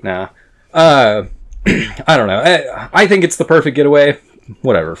 Nah. I don't know. I think it's the perfect getaway.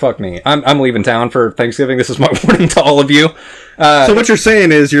 Whatever. Fuck me. I'm leaving town for Thanksgiving. This is my warning to all of you. So what you're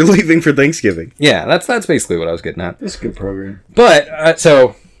saying is you're leaving for Thanksgiving. Yeah, that's basically what I was getting at. That's a good program. But,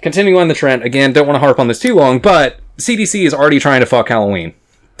 so, continuing on the trend, again, don't want to harp on this too long, but CDC is already trying to fuck Halloween.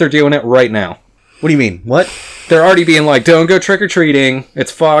 They're doing it right now. What do you mean? What? They're already being like, don't go trick-or-treating.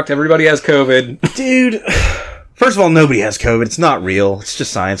 It's fucked. Everybody has COVID. Dude, first of all, nobody has COVID. It's not real. It's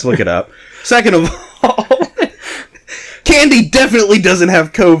just science. Look it up. Second of all, candy definitely doesn't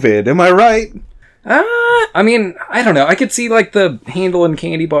have COVID. Am I right? I mean, I don't know. I could see, like, the handling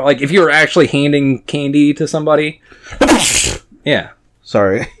candy bar. Like, if you were actually handing candy to somebody. Yeah.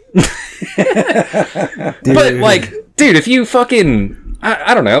 Sorry. But, like, dude, if you fucking...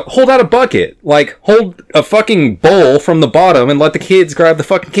 I don't know. Hold out a bucket. Like, hold a fucking bowl from the bottom and let the kids grab the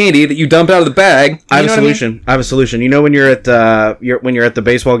fucking candy that you dump out of the bag. I have You know a what mean? solution. I have a solution. You know when you're at the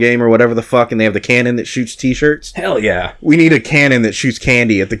baseball game or whatever the fuck, and they have the cannon that shoots T-shirts? Hell yeah. We need a cannon that shoots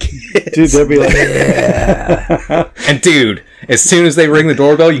candy at the kids. Dude, they'll be like, And dude, as soon as they ring the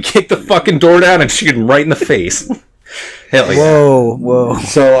doorbell, you kick the fucking door down and shoot them right in the face. Hell yeah. Whoa.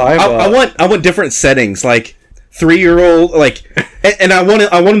 so I want different settings. Like 3-year-old, like, and I want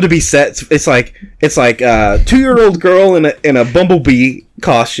them to be set. It's like 2-year-old girl in a bumblebee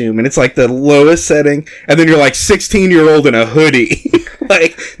costume, and it's like the lowest setting, and then you're like 16-year-old in a hoodie.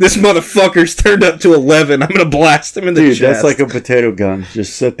 Like, this motherfucker's turned up to 11. I'm gonna blast him in the chest. That's like a potato gun.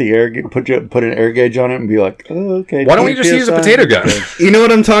 Just set the put an air gauge on it and be like, oh, okay. Why don't we just use a potato gun? You know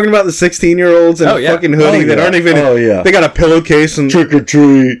what I'm talking about? The 16-year-olds in a fucking hoodie that aren't even. Oh yeah. They got a pillowcase and Trick or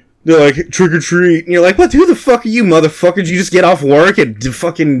treat. they're like, trick or treat. And you're like, what? Who the fuck are you, motherfucker? Did you just get off work at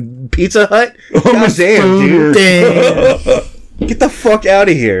fucking Pizza Hut? God damn, dude. Damn. Get the fuck out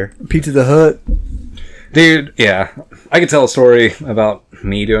of here. Pizza the Hut. Dude, yeah. I could tell a story about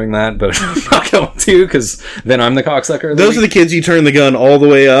me doing that, but I'm not going to, because then I'm the cocksucker. Those are the kids you turn the gun all the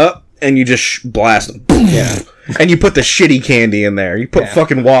way up and you just blast them. Yeah. And you put the shitty candy in there. You put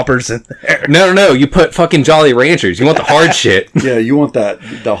fucking Whoppers in there. No. You put fucking Jolly Ranchers. You want the hard shit. Yeah, you want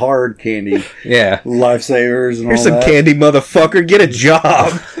the hard candy. Yeah. Lifesavers and Here's all some that. candy, motherfucker. Get a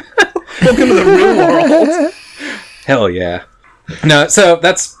job. Welcome to the real world. Hell yeah. No, so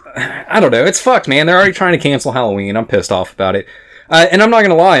that's... I don't know. It's fucked, man. They're already trying to cancel Halloween. I'm pissed off about it. And I'm not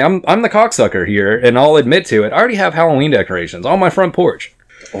going to lie. I'm the cocksucker here, and I'll admit to it. I already have Halloween decorations on my front porch.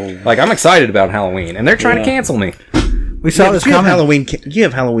 Oh. Like, I'm excited about Halloween, and they're trying to cancel me. We saw this you have coming. You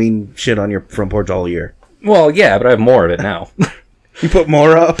have Halloween shit on your front porch all year. Well, yeah, but I have more of it now. You put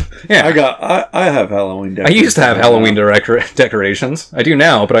more up. Yeah. I have Halloween I decorations. used to have Halloween decorations. I do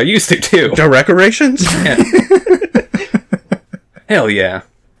now, but I used to too. Decorations? Yeah. Hell yeah.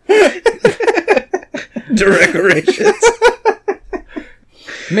 Decorations.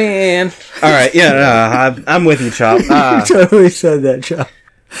 Man. All right, yeah, no, I'm with you, Chop. You totally said that, Chuck.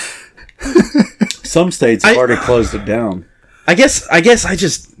 Some states have already closed it down. I guess I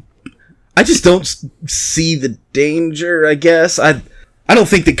just don't see the danger. I guess I don't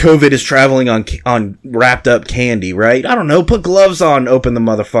think that COVID is traveling on wrapped up candy, right? I don't know. Put gloves on, open the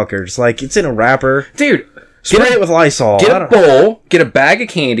motherfuckers. Like, it's in a wrapper. Dude, Spray it with Lysol. get a bowl, get a bag of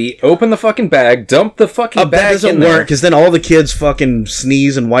candy, open the fucking bag, dump the fucking bag That doesn't in work, there. because then all the kids fucking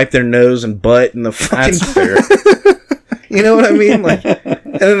sneeze and wipe their nose and butt and the fucking... That's fair. You know what I mean? Like,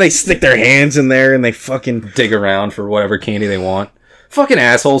 and then they stick their hands in there and they fucking... Dig around for whatever candy they want. Fucking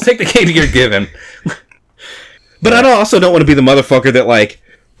assholes, take the candy you're given. But I also don't want to be the motherfucker that, like,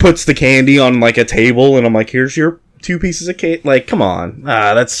 puts the candy on, like, a table and I'm like, here's your 2 pieces of cake. Like, come on.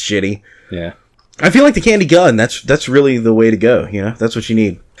 That's shitty. Yeah. I feel like the candy gun, that's really the way to go, you know? That's what you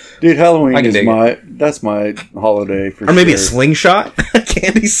need. Dude, Halloween I can is dig that's my holiday for Or maybe a sure. slingshot. A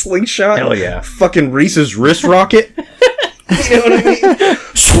candy slingshot. Hell yeah. Fucking Reese's wrist rocket. You know what I mean?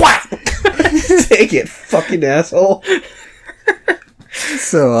 Swat! Take it, fucking asshole.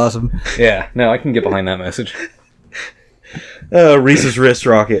 So awesome. Yeah, no, I can get behind that message. Reese's wrist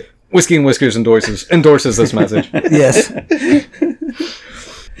rocket. Whiskey and Whiskers endorses this message. Yes.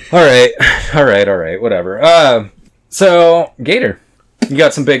 All right, whatever. So, Gator, you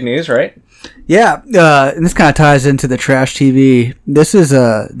got some big news, right? Yeah, and this kind of ties into the trash TV. This is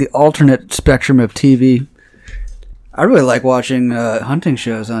the alternate spectrum of TV. I really like watching hunting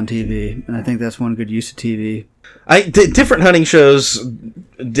shows on TV, and I think that's one good use of TV. Different hunting shows,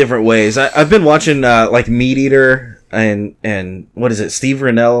 different ways. I've been watching like Meat Eater and what is it, Steve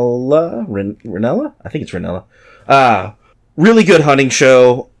Rinella? Rinella? I think it's Rinella. Really good hunting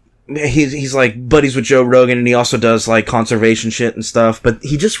show. He's like buddies with Joe Rogan, and he also does like conservation shit and stuff. But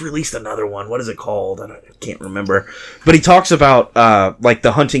he just released another one. What is it called? I can't remember. But he talks about like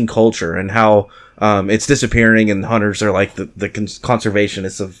the hunting culture and how it's disappearing, and hunters are like the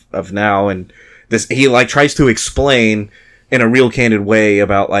conservationists of now. And this, he like tries to explain in a real candid way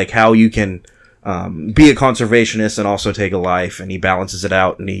about like how you can be a conservationist and also take a life, and he balances it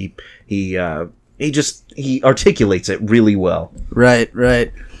out, and he articulates it really well. Right.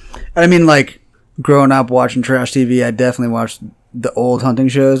 I mean, like, growing up watching trash TV, I definitely watched the old hunting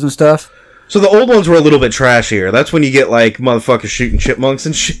shows and stuff. So the old ones were a little bit trashier. That's when you get like motherfuckers shooting chipmunks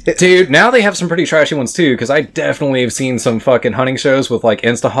and shit. Dude, now they have some pretty trashy ones too, because I definitely have seen some fucking hunting shows with like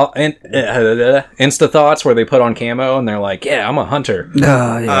Insta thoughts where they put on camo and they're like, yeah, I'm a hunter.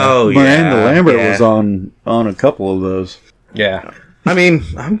 Yeah. Oh yeah, Miranda Lambert yeah. was on a couple of those. Yeah. I mean,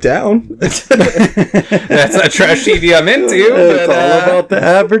 I'm down. That's not trash TV I'm into. It's But, all about the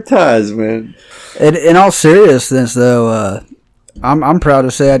advertisement. In all seriousness, though, I'm proud to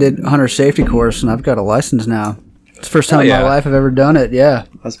say I did hunter safety course, and I've got a license now. It's the first time in my life I've ever done it. Yeah,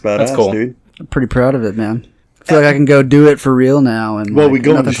 That's badass, That's cool. dude. I'm pretty proud of it, man. I feel like I can go do it for real now, and Well, like, we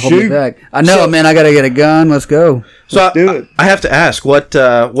going nothing to hold me shoot? back. I know, man. I gotta get a gun. Let's go. So do it. I have to ask, what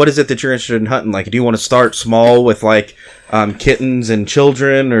is it that you're interested in hunting? Like, do you want to start small with like kittens and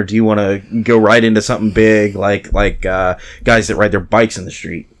children, or do you want to go right into something big like guys that ride their bikes in the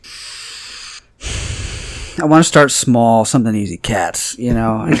street? I want to start small, something easy. Cats, you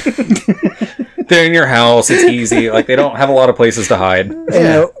know. They're in your house. It's easy. Like, they don't have a lot of places to hide. You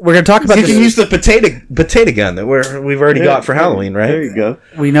know, we're gonna talk about You this. can use the potato gun that we've already got for Halloween, right? There you go.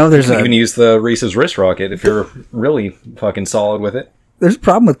 We know there's You can even use the Reese's wrist rocket if you're really fucking solid with it. there's a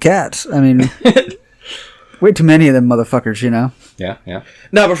problem with cats. I mean, way too many of them motherfuckers, you know. Yeah, yeah.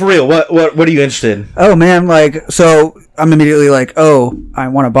 No, but for real, what are you interested in? Oh man, like, so I'm immediately like, oh, I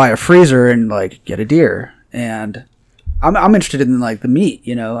want to buy a freezer and like get a deer, and I'm interested in like the meat,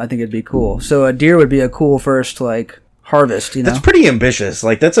 you know. I think it'd be cool. So a deer would be a cool first like harvest, you know. That's pretty ambitious.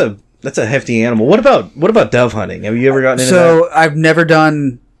 Like that's a hefty animal. What about dove hunting? Have you ever gotten into that? So I've never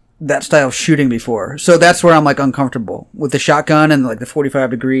done that style of shooting before, so that's where I'm like uncomfortable with the shotgun and like the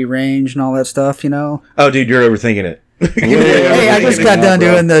 45-degree range and all that stuff, you know. Oh, dude, you're overthinking it. Hey, I just got done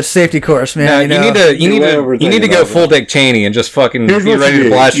doing the safety course, man. No, you know? you need to go full Dick Cheney and just fucking Here's be what ready you to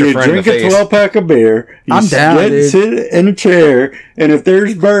do. blast your You friend in the drink a face. 12-pack of beer. You I'm down, dude. sit in a chair, and if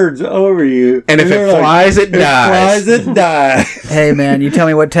there's birds over you, And if they're it flies, it dies. Flies, it dies. Hey, man, you tell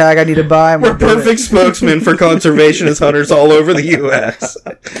me what tag I need to buy. and We're we'll do it. perfect spokesmen for conservationist hunters all over the U.S.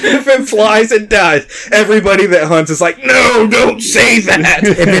 If it flies, it dies. Everybody that hunts is like, no, don't say that.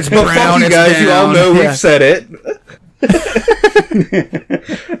 If it's Well, brown, fuck you it's guys. You all down. know Yeah. we've said it.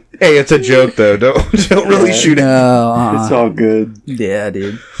 Hey, it's a joke though. Don't really shoot it. No, It's all good. yeah,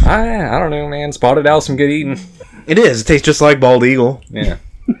 dude. I don't know, man. Spotted owl, some good eating. It is. It tastes just like bald eagle. Yeah.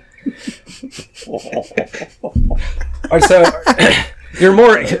 All right,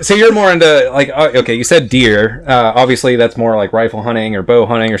 so you're more into like okay. You said deer. Obviously, that's more like rifle hunting or bow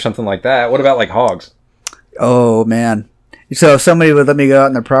hunting or something like that. What about like hogs? Oh man. So if somebody would let me go out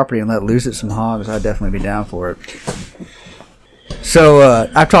on their property and let loose at some hogs, I'd definitely be down for it. So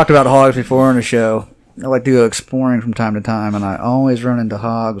I've talked about hogs before on the show. I like to go exploring from time to time, and I always run into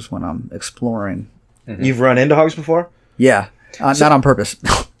hogs when I'm exploring. You've run into hogs before? Yeah, not on purpose.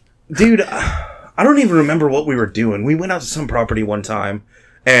 Dude, I don't even remember what we were doing. We went out to some property one time,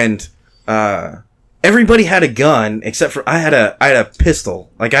 and everybody had a gun except for I had a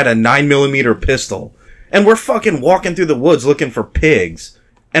pistol. Like I had a 9mm pistol, and we're fucking walking through the woods looking for pigs.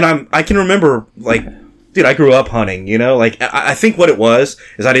 And I can remember like, dude, I grew up hunting. You know, like I think what it was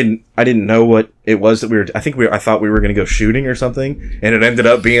is I didn't know what it was that we were. I thought we were gonna go shooting or something, and it ended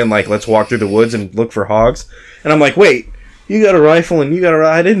up being like, let's walk through the woods and look for hogs. And I'm like, wait. You got a rifle and you got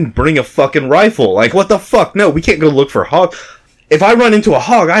I didn't bring a fucking rifle. Like, what the fuck? No, we can't go look for hog. If I run into a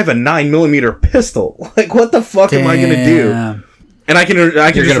hog, I have a 9mm pistol. Like, what the fuck am I gonna do? Damn. And I can You're just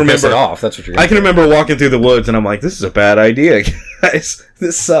gonna piss remember it off. That's what you're. I can remember walking through the woods and I'm like, this is a bad idea, guys.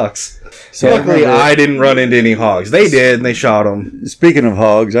 This sucks. So I Luckily, remember- I didn't run into any hogs. They did, and they shot them. Speaking of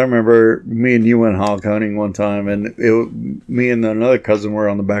hogs, I remember me and you went hog hunting one time, and me and another cousin were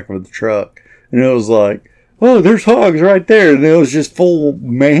on the back of the truck, and it was like, oh, there's hogs right there, and it was just full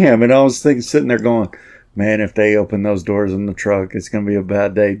mayhem, and I was sitting there going, man, if they open those doors in the truck, it's going to be a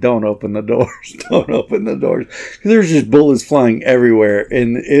bad day. Don't open the doors. Don't open the doors. 'Cause there's just bullets flying everywhere,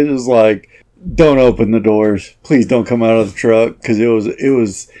 and it was like, don't open the doors. Please don't come out of the truck, because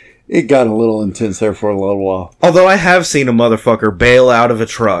it got a little intense there for a little while. Although I have seen a motherfucker bail out of a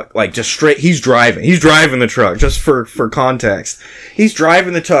truck, like just straight. He's driving the truck. Just for context, he's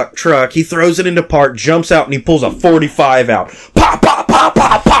driving the truck. He throws it into park, jumps out, and he pulls a 45 out. Pop, pop, pop,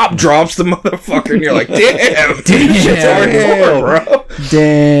 pop, pop. Drops the motherfucker, and you're like, damn, dude, shit's hardcore, bro.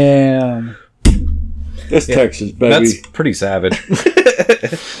 Damn. That's Texas, baby. That's pretty savage.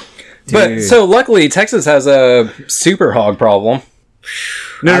 But so luckily, Texas has a super hog problem.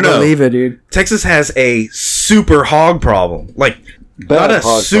 No, I believe it, dude. Texas has a super hog problem. Like, Bad not a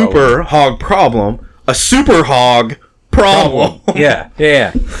hog super hog problem, a super hog problem.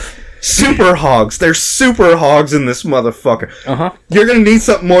 Yeah. Super hogs. There's super hogs in this motherfucker. Uh-huh. You're going to need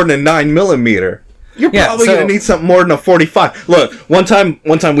something more than a 9mm. You're Yeah, probably so- going to need something more than a 45. Look, one time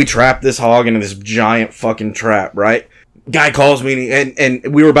we trapped this hog into this giant fucking trap, right? Guy calls me and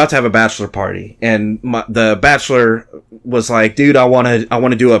we were about to have a bachelor party, and the bachelor was like, dude, I want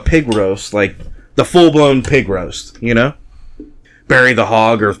to do a pig roast, like the full-blown pig roast, you know? Bury the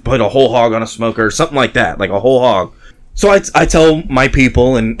hog or put a whole hog on a smoker or something like that, like a whole hog. So I tell my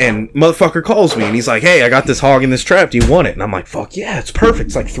people, and motherfucker calls me, and he's like, hey, I got this hog in this trap, do you want it? And I'm like, fuck yeah, it's perfect.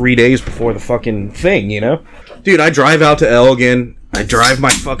 It's like 3 days before the fucking thing, you know? Dude, I drive out to Elgin, I drive my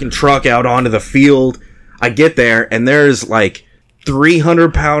fucking truck out onto the field, I get there, and there's like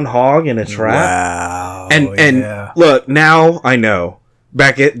 300-pound hog in a trap. Wow. And look, now I know.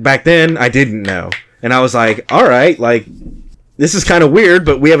 Back then, I didn't know. And I was like, all right, like, this is kind of weird,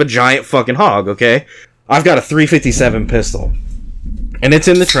 but we have a giant fucking hog, okay? I've got a 357 pistol. And it's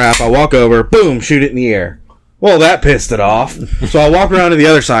in the trap. I walk over, boom, shoot it in the air. Well, that pissed it off. So I walk around to the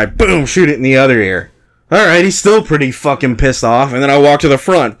other side, boom, shoot it in the other ear. All right, he's still pretty fucking pissed off. And then I walk to the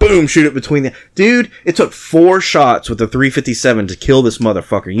front, boom, shoot it between the... Dude, it took 4 shots with the 357 to kill this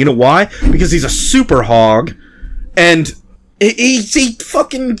motherfucker. You know why? Because he's a super hog, and he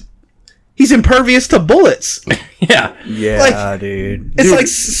fucking... He's impervious to bullets. Yeah. Yeah, dude.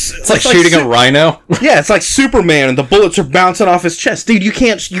 It's It's like shooting a rhino. Yeah, it's like Superman, and the bullets are bouncing off his chest. Dude, you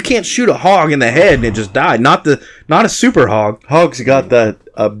can't shoot a hog in the head and it just died. Not a super hog. Hogs got that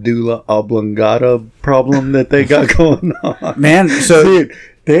Abdullah oblongata problem that they got going on. Man, so Dude,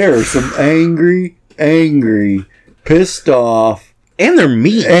 there are some angry, pissed off And they're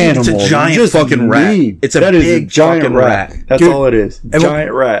meat. animals. It's a giant Just fucking rat. meat. It's a That is big giant fucking rat. That's Dude, all it is.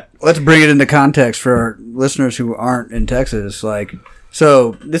 Giant rat. let's bring it into context for our listeners who aren't in Texas. Like,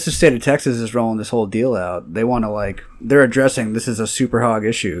 so this is state of Texas is rolling this whole deal out. They want to they're addressing this is a super hog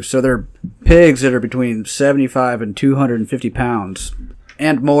issue. So they're pigs that are between 75 and 250 pounds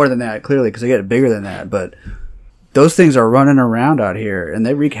and more than that, clearly, because they get bigger than that. But those things are running around out here, and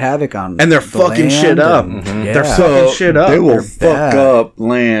they wreak havoc on And they're the fucking land shit up. and- They're yeah. fucking shit up. They will They're fuck bad. up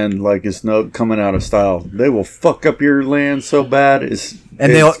land like it's no coming out of style. They will fuck up your land so bad it's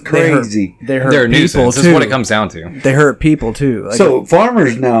crazy. They hurt They're a people nuisance. too. Is what it comes down to. They hurt people too. Like, So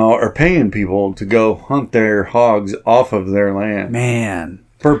farmers now are paying people to go hunt their hogs off of their land man,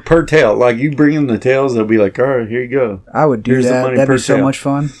 per tail. Like you bring them the tails, they'll be like, "All right, here you go." I would do Here's the that. money That'd per be so tail. much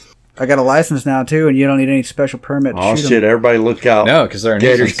fun. I got a license now too, and you don't need any special permit to Oh shoot 'em. shit! Everybody look out! No, because they're a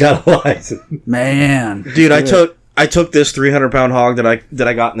Gators nuisance. got a license. Man, Dude, I took this 300-pound hog that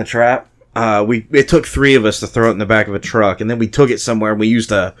I got in the trap. It took 3 of us to throw it in the back of a truck, and then we took it somewhere and we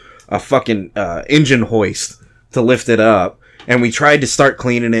used a fucking engine hoist to lift it up, and we tried to start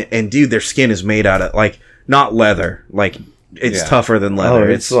cleaning it. And dude, their skin is made out of not leather, it's Yeah. tougher than leather.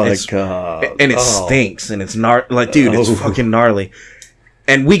 Oh, it's like, and it stinks, and it's dude, it's Oh. fucking gnarly.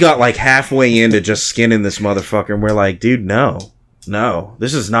 And we got halfway into just skinning this motherfucker, and we're like, dude, no,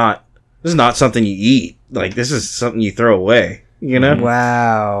 this is not something you eat. This is something you throw away, you know?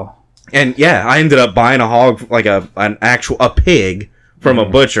 wow. And yeah, I ended up buying a hog, a pig from a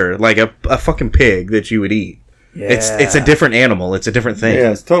butcher, a fucking pig that you would eat. Yeah. It's a different animal. It's a different thing.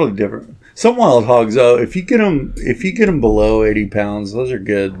 Yeah, it's totally different. Some wild hogs, though, if you get them below 80 pounds, those are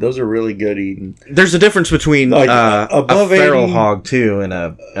good. Those are really good eating. There's a difference between a above feral 80 hog too and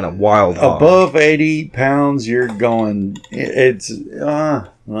a wild hog. Above 80 pounds, you're going. It's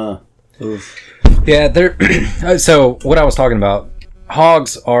oof. Yeah, they're so what I was talking about.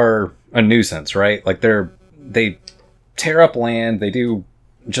 Hogs are a nuisance, right? They tear up land. They do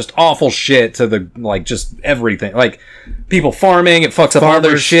just awful shit to just everything. People farming, it fucks up all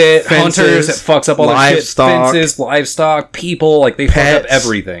their Farmers, shit. fences, Hunters, it fucks up all their shit. livestock. Fences, livestock, people, they fuck up Pets.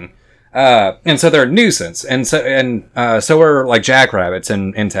 everything. And so they're a nuisance, and so are jackrabbits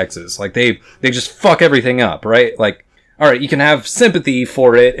in Texas. They just fuck everything up, right? All right, you can have sympathy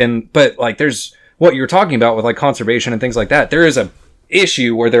for it, but there's what you're talking about with conservation and things like that. There is a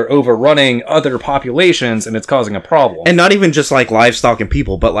issue where they're overrunning other populations, and it's causing a problem. And not even just livestock and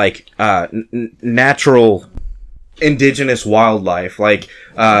people, but natural indigenous wildlife,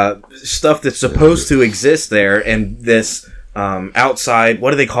 stuff that's supposed to exist there, and this outside,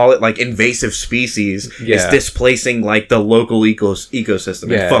 what do they call it, invasive species is Yeah. displacing the local ecosystem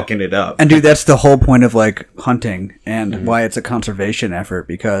Yeah. and fucking it up. And dude, that's the whole point of hunting and why it's a conservation effort,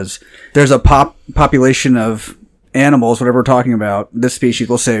 because there's a population of animals, whatever we're talking about, this species,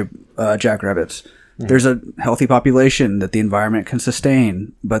 we'll say jackrabbits. There's a healthy population that the environment can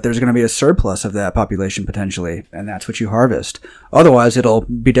sustain, but there's going to be a surplus of that population potentially, and that's what you harvest. Otherwise, it'll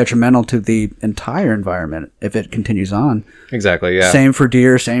be detrimental to the entire environment if it continues on. Exactly, yeah. Same for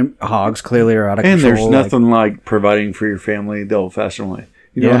deer, same hogs clearly are out of And control. there's nothing like providing for your family the old-fashioned way.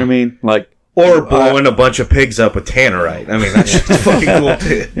 You know Yeah. what I mean? Or blowing a bunch of pigs up with tannerite. I mean, that's fucking cool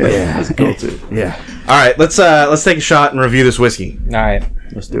too. Yeah, that's cool too. Yeah. All right, let's take a shot and review this whiskey. All right.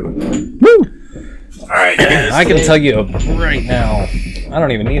 Let's do it. Woo! All right, I can tell you right now, I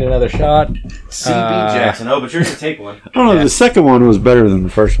don't even need another shot. CB Jackson. Oh, but you're gonna take one. I don't know. The second one was better than the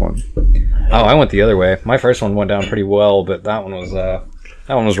first one. Oh, I went the other way. My first one went down pretty well, but that one was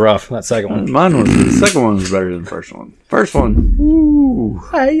rough. That second one. The second one was better than the first one. First one, ooh,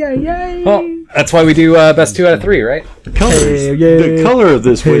 Well, that's why we do best 2 out of 3, right? the color of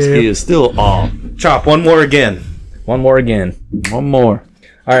this whiskey is still off. Chop one more again. One more again. One more.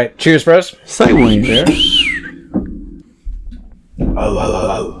 All right, cheers, bros. Say when you there.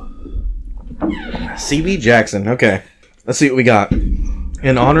 CB Jackson. Okay. Let's see what we got.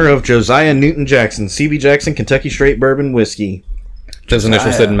 In honor of Josiah Newton Jackson, CB Jackson Kentucky Straight Bourbon Whiskey. Just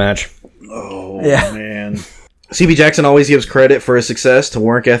initial sit and match. Oh, Yeah. man. CB Jackson always gives credit for his success to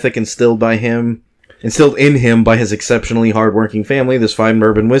work ethic instilled in him by his exceptionally hardworking family. This fine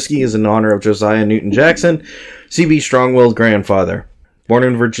bourbon whiskey is in honor of Josiah Newton Jackson, CB's strong-willed grandfather. Born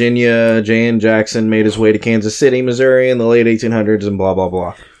in Virginia, J.N. Jackson made his way to Kansas City, Missouri in the late 1800s and blah, blah,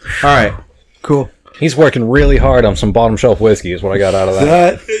 blah. All right. Cool. He's working really hard on some bottom shelf whiskey is what I got out of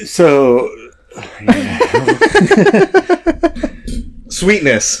that.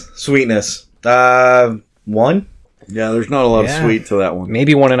 Sweetness. 1? Yeah, there's not a lot of sweet to that one.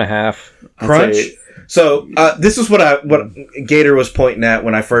 Maybe 1.5. Crunch. So this is what Gator was pointing at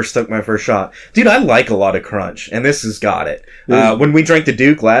when I first took my first shot. Dude, I like a lot of crunch, and this has got it. When we drank the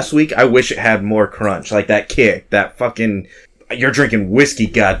Duke last week, I wish it had more crunch, like that kick, that fucking you're drinking whiskey,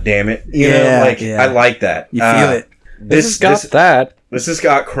 goddammit. You know, like I like that. You feel it. This This has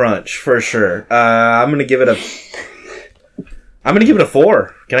got crunch for sure. I'm gonna give it a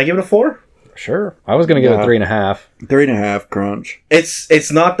 4. Can I give it a 4? Sure. I was going to give it 3.5. 3.5 crunch.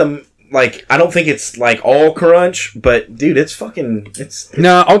 It's not the like I don't think it's like all crunch, but dude, it's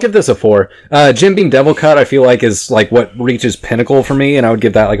No, I'll give this a 4. Jim Beam Devil Cut I feel like is like what reaches pinnacle for me, and I would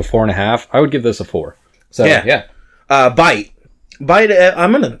give that like a 4.5. I would give this a 4. So yeah. Bite.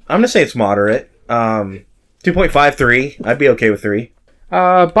 I'm gonna say it's moderate. 2.53. I'd be okay with 3.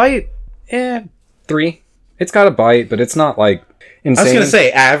 Bite. 3. It's got a bite, but it's not like insane. I was gonna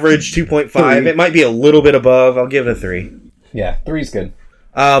say average 2.5. It might be a little bit above. I'll give it a 3. Yeah, 3's good.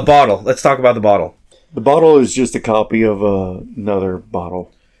 Bottle. Let's talk about the bottle. The bottle is just a copy of another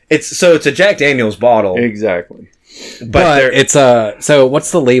bottle. It's a Jack Daniel's bottle, Exactly. but it's so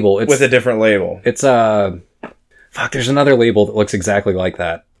what's the label? It's with a different label. It's there's another label that looks exactly like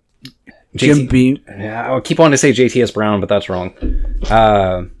that. Jim Beam. Yeah, I keep wanting to say JTS Brown, but that's wrong.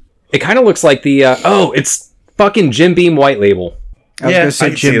 It kind of looks like the it's fucking Jim Beam White Label. I was going to I say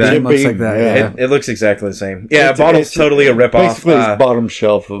can see Jim that. Beam looks like that. Yeah. It looks exactly the same. Yeah, It's- bottle's it's- totally a ripoff. Basically, it's bottom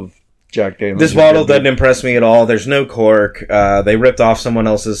shelf of Jack Daniels. This bottle doesn't impress me at all. There's no cork. They ripped off someone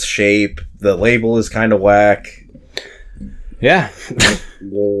else's shape. The label is kind of whack. Yeah.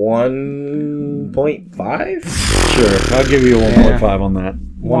 1.5? Sure, I'll give you a 1.5 on that.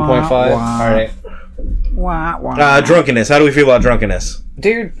 1.5. All right. Drunkenness. How do we feel about drunkenness?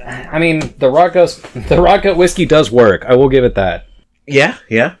 Dude, I mean, the Rock Gut whiskey does work. I will give it that. Yeah.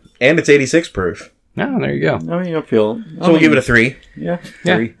 And it's 86 proof. No, there you go. I mean, I feel. So we'll give it a 3. Yeah,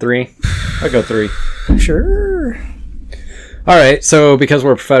 Yeah, 3. I got 3. Sure. All right, so because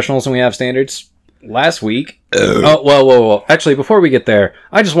we're professionals and we have standards, last week... whoa. Actually, before we get there,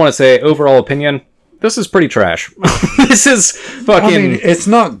 I just want to say, overall opinion, this is pretty trash. This is fucking... I mean, it's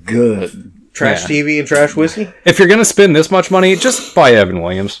not good. Trash Yeah. TV and trash whiskey? If you're going to spend this much money, just buy Evan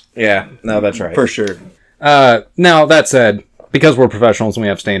Williams. Yeah. No, that's right. For sure. Now, that said, because we're professionals and we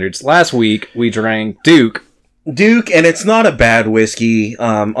have standards, last week we drank Duke. And it's not a bad whiskey.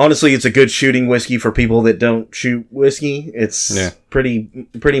 Honestly, it's a good shooting whiskey for people that don't shoot whiskey. It's pretty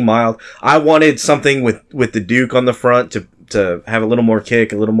mild. I wanted something with the Duke on the front to have a little more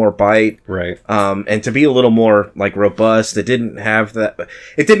kick, a little more bite. Right. And to be a little more like robust. It didn't have that.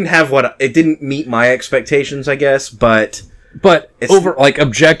 It didn't meet my expectations, I guess, but it's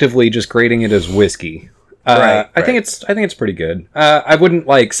objectively just grading it as whiskey. Right. I think it's pretty good. I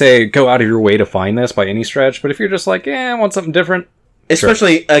wouldn't say go out of your way to find this by any stretch, but if you're just I want something different,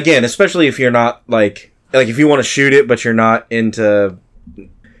 especially if you're not like if you want to shoot it, but you're not into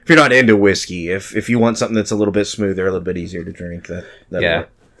whiskey. If you want something that's a little bit smoother, a little bit easier to drink, yeah.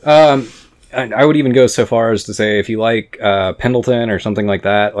 I would even go so far as to say if you like Pendleton or something like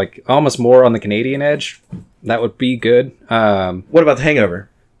that, almost more on the Canadian edge, that would be good. What about the Hangover?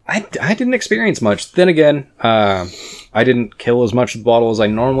 I didn't experience much. Then again, I didn't kill as much of the bottle as I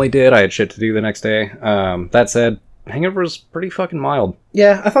normally did. I had shit to do the next day. That said, Hangover is pretty fucking mild.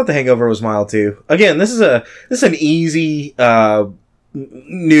 Yeah, I thought the Hangover was mild too. Again, this is an easy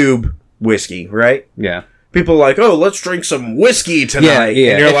noob whiskey, right? Yeah. People are like, oh, let's drink some whiskey tonight.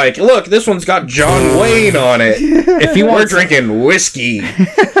 Yeah. And you're like, look, this one's got John Wayne on it. If you We're want drinking whiskey.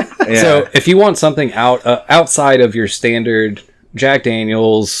 Yeah. So if you want something outside of your standard Jack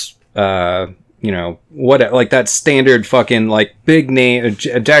Daniels, that standard fucking big name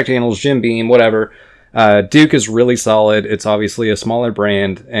Jack Daniels, Jim Beam, whatever. Duke is really solid. It's obviously a smaller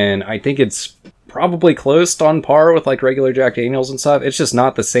brand, and I think it's probably close on par with regular Jack Daniels and stuff. It's just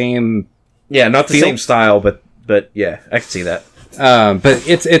not the same. Yeah, not the same style, but yeah, I can see that. But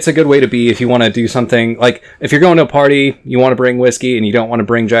it's a good way to be if you want to do something if you're going to a party, you want to bring whiskey and you don't want to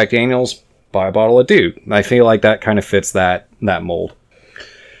bring Jack Daniels. buy a bottle of Duke. I feel like that kind of fits that mold.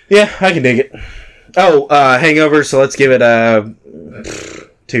 Yeah, I can dig it. Oh, Hangover, so let's give it a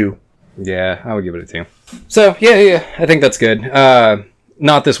 2. Yeah, I would give it a 2. So, yeah, I think that's good.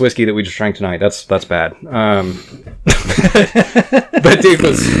 Not this whiskey that we just drank tonight. That's bad. But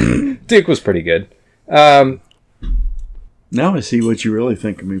Duke was pretty good. Now I see what you really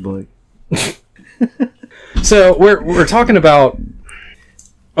think of me, Blake. So we're talking about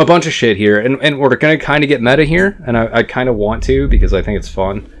a bunch of shit here, and we're gonna kind of get meta here, and I kind of want to because I think it's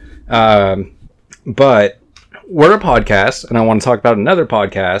fun. But we're a podcast, and I want to talk about another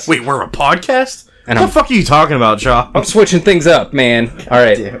podcast. Wait, we're a podcast? And What the fuck are you talking about, Shaw? I'm switching things up, man. All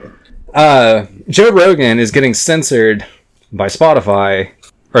right. Joe Rogan is getting censored by Spotify,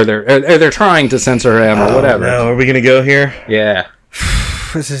 or they're trying to censor him or whatever. No, are we gonna go here? Yeah.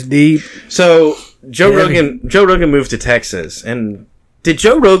 This is deep. So Joe Rogan moved to Texas, and did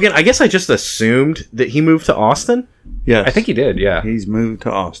Joe Rogan? I guess I just assumed that he moved to Austin. Yes. I think he did, yeah. He's moved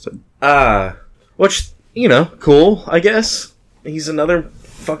to Austin. Which cool. I guess he's another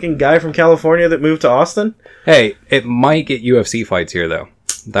fucking guy from California that moved to Austin. Hey, it might get UFC fights here, though.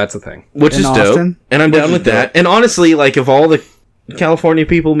 That's the thing. Which In is Austin? dope, and I'm down with that. And honestly, like, of all the California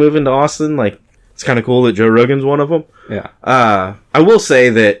people moving to Austin, like, it's kind of cool that Joe Rogan's one of them. Yeah. I will say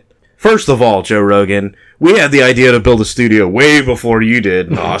that, first of all, Joe Rogan, we had the idea to build a studio way before you did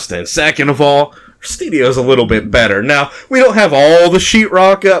in Austin. Second of all, our studio's a little bit better. Now, we don't have all the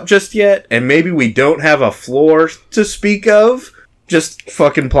sheetrock up just yet, and maybe we don't have a floor to speak of, just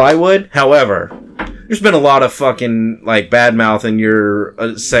fucking plywood. However, there's been a lot of fucking, like, bad mouth in your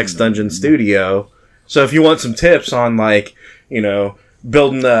Sex Dungeon studio. So if you want some tips on, like,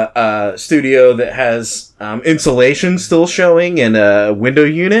 building a studio that has insulation still showing and a window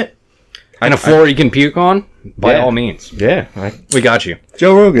unit, And a floor you can puke on, by all means. yeah, We got you.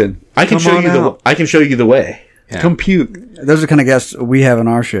 Joe Rogan. I can come show on you out. I can show you the way. Yeah. Compute. Those are the kind of guests we have on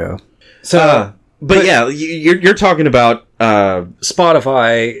our show. So, But yeah, you're talking about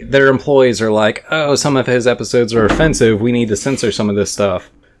Spotify, their employees are like, oh, some of his episodes are offensive. We need to censor some of this stuff.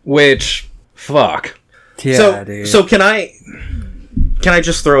 Which, fuck. Yeah, dude. so can I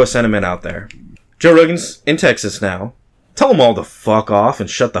just throw a sentiment out there? Joe Rogan's in Texas now. Tell him all to fuck off and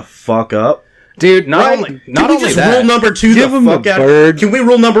shut the fuck up. Dude, not Right? only Can we just that. rule number 2 Give the him fuck a out? bird. Can we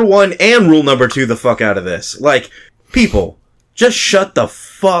rule number 1 and rule number 2 the fuck out of this? Like, people, just shut the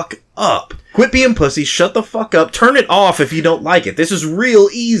fuck up. Quit being pussy. Shut the fuck up. Turn it off if you don't like it. This is real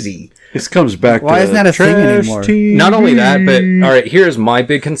easy. This comes back Why to isn't that a thing trash anymore? TV. Not only that, but all right, here's my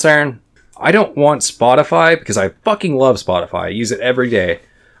big concern. I don't want Spotify because I fucking love Spotify. I use it every day.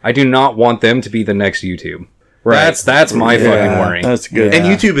 I do not want them to be the next YouTube. Right. That's my fucking worry. That's good. And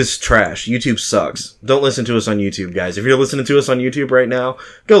YouTube is trash. YouTube sucks. Don't listen to us on YouTube, guys. If you're listening to us on YouTube right now,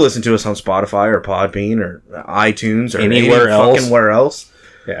 go listen to us on Spotify or Podbean or iTunes or Anywhere else. fucking where else.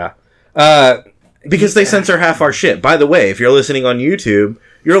 Yeah. Because they censor half our shit. By the way, if you're listening on YouTube,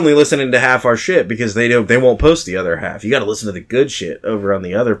 you're only listening to half our shit because they won't post the other half. You got to listen to the good shit over on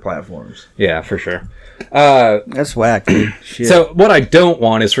the other platforms. Yeah, for sure. That's whack, dude. Shit. So what I don't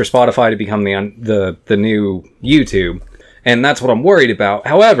want is for Spotify to become the new YouTube, and that's what I'm worried about.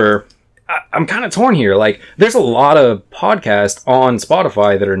 However, I'm kind of torn here. Like, there's a lot of podcasts on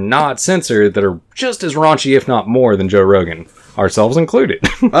Spotify that are not censored that are just as raunchy, if not more, than Joe Rogan, ourselves included.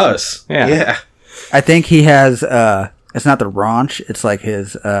 Us. Yeah. I think he has, it's not the raunch, it's like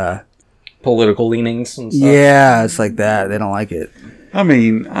his, Political leanings and stuff. yeah, it's like that. They don't like it. I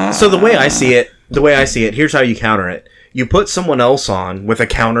mean, So the way I see it, here's how you counter it. You put someone else on with a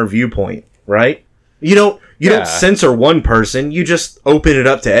counter viewpoint, right? You don't censor one person, you just open it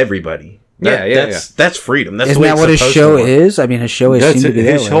up to everybody. That's freedom. That's Isn't the way that it's what his supposed show to work. is? I mean, his show is that's seemed to be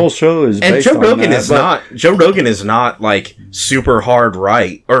his that whole way. show is And based Joe on Rogan that, is but- not. Joe Rogan is not like super hard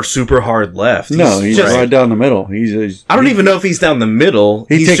right or super hard left. No, he's just. right down the middle. He's I don't even know if he's down the middle.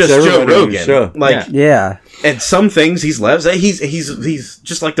 He He's takes just Joe everybody on his Rogan. show. Like, Yeah. and some things he's left. He's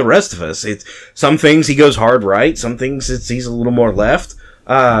just like the rest of us. It's some things he goes hard right. Some things he's a little more left.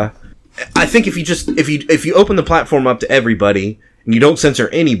 I think if you open the platform up to everybody and you don't censor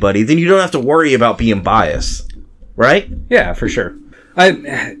anybody, then you don't have to worry about being biased. Right? Yeah, for sure.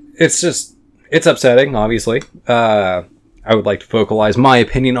 It's upsetting, obviously. I would like to vocalize my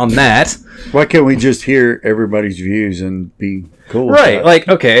opinion on that. Why can't we just hear everybody's views and be cool? with Right, that? like,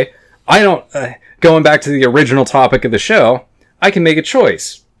 okay, I don't... going back to the original topic of the show, I can make a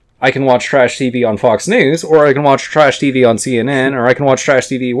choice. I can watch trash TV on Fox News, or I can watch trash TV on CNN, or I can watch trash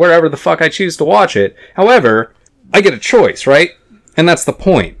TV wherever the fuck I choose to watch it. However, I get a choice, right? And that's the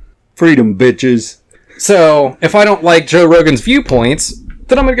point. Freedom, bitches. So, if I don't like Joe Rogan's viewpoints,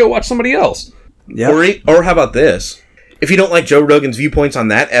 then I'm gonna go watch somebody else. Yep. Or how about this? If you don't like Joe Rogan's viewpoints on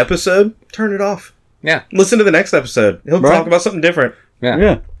that episode, turn it off. Yeah. Listen to the next episode. He'll Right. talk about something different.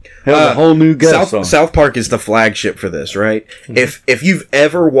 Yeah. Have a whole new guest on. South Park is the flagship for this, right? If you've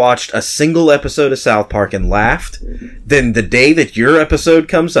ever watched a single episode of South Park and laughed, then the day that your episode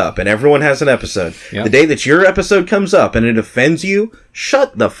comes up, and everyone has an episode, Yeah. the day that your episode comes up and it offends you,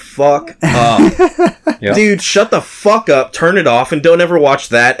 shut the fuck up. Yeah. Dude, shut the fuck up, turn it off, and don't ever watch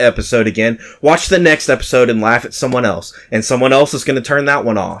that episode again. Watch the next episode and laugh at someone else. And someone else is going to turn that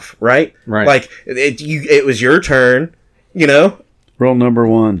one off, right? Right. Like, it was your turn, you know? Rule number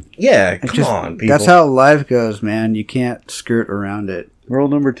 1. Yeah, come Just- on, people. That's how life goes, man. You can't skirt around it. Rule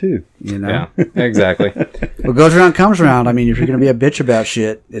number 2. You know. Yeah, exactly. What goes around comes around. I mean, if you're going to be a bitch about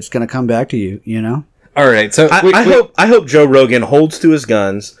shit, it's going to come back to you. You know. All right, so I hope Joe Rogan holds to his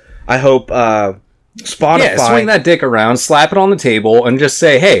guns. I hope Spotify. yeah, swing that dick around, slap it on the table, and just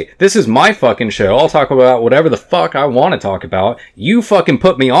say, hey, this is my fucking show. I'll talk about whatever the fuck I want to talk about. You fucking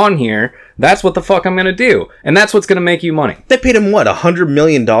put me on here. That's what the fuck I'm gonna do. And that's what's gonna make you money. They paid him what, $100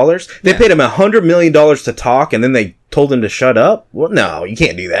 million? They paid him $100 million to talk, and then they told him to shut up. Well, no, you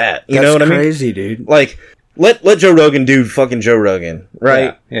can't do that. You know what I mean? Crazy, dude. Like, let Joe Rogan do fucking Joe Rogan,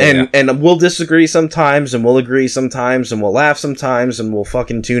 right? Yeah, and we'll disagree sometimes, and we'll agree sometimes, and we'll laugh sometimes, and we'll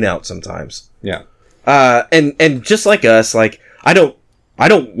fucking tune out sometimes. Yeah. And just like us, like I don't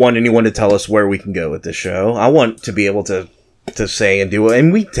want anyone to tell us where we can go with this show. I want to be able to say and do it,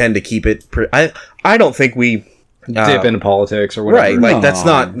 and we tend to keep it. I don't think we Dip into politics or whatever. right. Like that's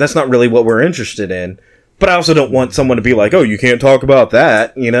not really what we're interested in. But I also don't want someone to be like, oh, you can't talk about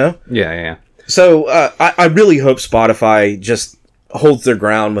that, you know? Yeah. So I really hope Spotify just holds their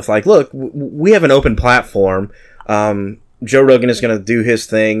ground with like, look, we have an open platform. Joe Rogan is going to do his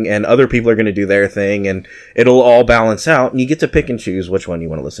thing, and other people are going to do their thing, and it'll all balance out, and you get to pick and choose which one you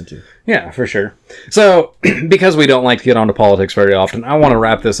want to listen to. Yeah, for sure. So, because we don't like to get onto politics very often, I want to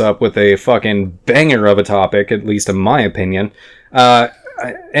wrap this up with a fucking banger of a topic, at least in my opinion. And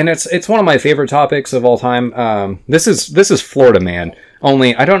it's one of my favorite topics of all time. This is Florida Man.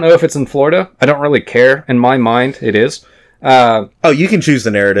 Only, I don't know if it's in Florida. I don't really care. In my mind, it is. Oh, you can choose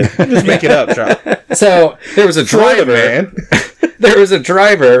the narrative. Just make it up, Charlie. So, there was a Florida driver... man. There was a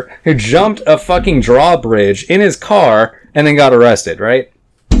driver who jumped a fucking drawbridge in his car and then got arrested, right?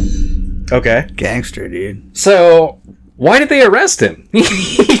 Okay. Gangster, dude. So, why did they arrest him? He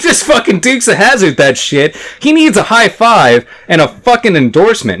just fucking Dukes of Hazzard that shit. He needs a high five and a fucking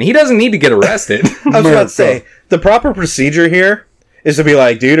endorsement. He doesn't need to get arrested. I was about to say, the proper procedure here is to be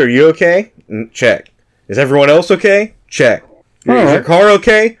like, dude, are you okay? Check. Is everyone else okay? Check. Is your car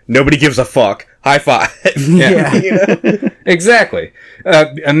okay? Nobody gives a fuck. High five. Yeah. You know? Exactly.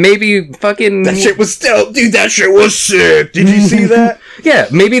 Maybe fucking... That shit was dope. Dude, that shit was sick. Did you see that? Yeah,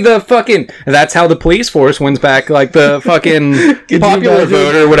 maybe the fucking... That's how the police force wins back, like, the fucking popular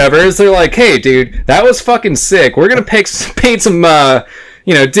vote or whatever. Is they're like, hey, dude, that was fucking sick. We're gonna paint some,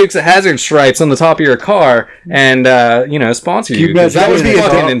 Dukes of Hazzard stripes on the top of your car and, sponsor you. 'Cause that would be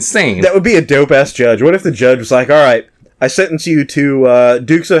fucking insane. That would be a dope-ass judge. What if the judge was like, all right, I sentence you to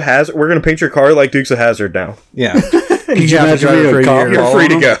Dukes of Hazzard. We're going to paint your car like Dukes of Hazzard now. Yeah. Could you imagine being a cop You're free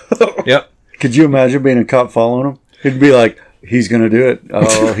to go. Yep. Could you imagine being a cop following him? He'd be like, he's gonna do it.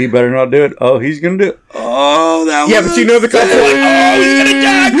 Oh, he better not do it. Oh, he's gonna do it. Oh, that was Yeah, but you know the cops are like, oh, he's going to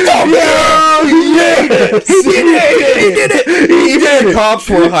die. Fuck yeah, he made it. He did it. Even the cops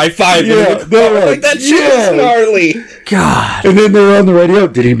were high-fiving. Yeah, they're Like, that shit yeah. is gnarly. God. And then they're on the radio.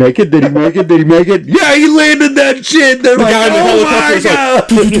 Did he make it? Did he make it? Did he make it? Yeah, he landed that shit. They're like, guy in the oh helicopter my is like,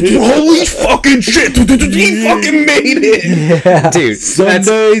 god. holy fucking shit. He fucking made it. Dude,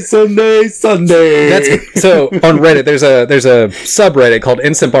 Sunday. that's so on Reddit. There's a subreddit called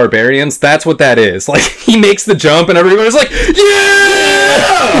Instant Barbarians. That's what that is. Like he makes the jump and everybody's like, yeah.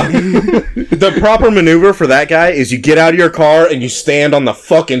 The proper maneuver for that guy is you get out of your car and you stand on the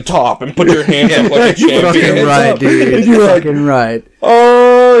fucking top and put your hands up like a champion. Fucking right, dude. You're like, Fucking right.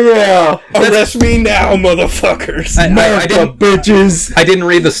 oh yeah, Arrest me now, motherfuckers. I didn't bitches. I didn't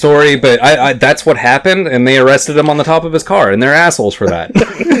read the story, but I that's what happened, and they arrested him on the top of his car, and they're assholes for that.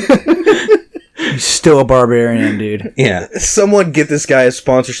 He's still a barbarian, dude. Yeah. Someone get this guy a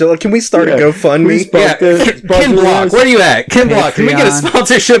sponsorship. Like, can we start a GoFundMe? Yeah, Ken Block, where are you at? Ken Block, can we get a Patreon.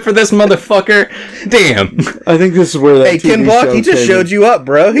 sponsorship for this motherfucker? Damn. I think this is where that Hey, Ken TV Block, show he just came showed in. you up,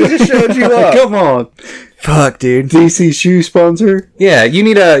 bro. He just showed you up. Come on, Fuck, dude. DC shoe sponsor. Yeah, you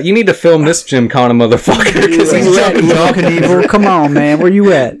need to film this Gymkhana motherfucker because he's jumping Fucking evil. Come on, man. Where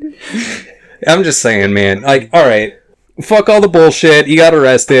you at? I'm just saying, man. Like, all right, fuck all the bullshit. You got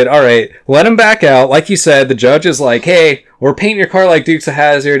arrested. All right, let him back out. Like you said, the judge is like, hey, we're painting your car like Dukes of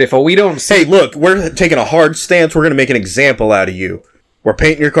Hazzard. If we don't see... Hey, look, we're taking a hard stance. We're going to make an example out of you. We're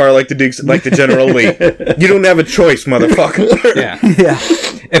painting your car like the General Lee. You don't have a choice, motherfucker. Yeah. Yeah.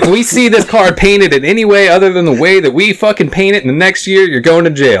 If we see this car painted in any way other than the way that we fucking paint it in the next year, you're going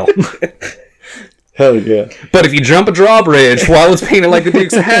to jail. Hell yeah. But if you jump a drawbridge while it's painted like the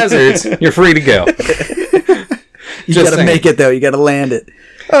Dukes of Hazzards, you're free to go. You Just gotta saying. make it, though. You gotta land it.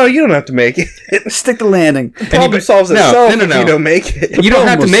 Oh, you don't have to make it. Stick the landing. Problem solves no, itself no, if no. you don't make it. You don't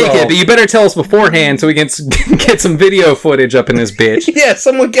have to problem make it, solved. but you better tell us beforehand so we can get some video footage up in this bitch. Yeah,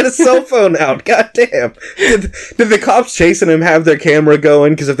 someone get a cell phone out. God damn. Did the cops chasing him have their camera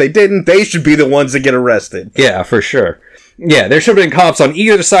going? Because if they didn't, they should be the ones that get arrested. Yeah, for sure. Yeah, there should have been cops on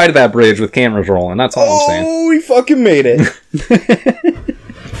either side of that bridge with cameras rolling. That's all I'm saying. Oh, he fucking made it.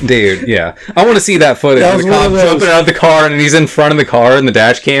 Dude, yeah. I want to see that footage That of the was one cop of those- jumping out of the car and he's in front of the car and the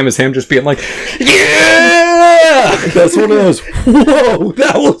dash cam is him just being like, yeah! That's one of those, whoa,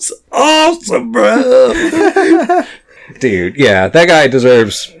 that was awesome, bro. Dude, yeah, that guy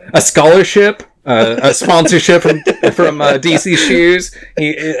deserves a scholarship, a sponsorship from DC Shoes,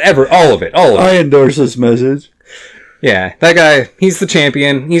 all of it. I endorse this message. Yeah, that guy, he's the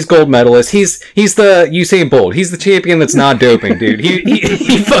champion. He's gold medalist. He's the Usain Bolt. He's the champion that's not doping, dude.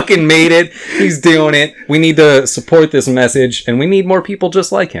 He fucking made it. He's doing it. We need to support this message, and we need more people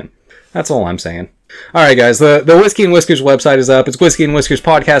just like him. That's all I'm saying. All right, guys, the Whiskey and Whiskers website is up. It's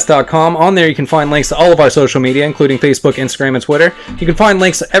whiskeyandwhiskerspodcast.com. On there, you can find links to all of our social media, including Facebook, Instagram, and Twitter. You can find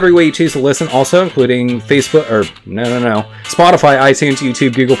links to every way you choose to listen, also, including Spotify, iTunes,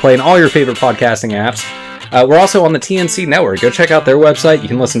 YouTube, Google Play, and all your favorite podcasting apps. We're also on the TNC Network. Go check out their website. You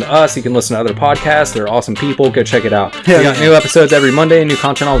can listen to us. You can listen to other podcasts. They're awesome people. Go check it out. We got new episodes every Monday and new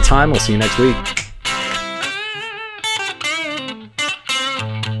content all the time. We'll see you next week.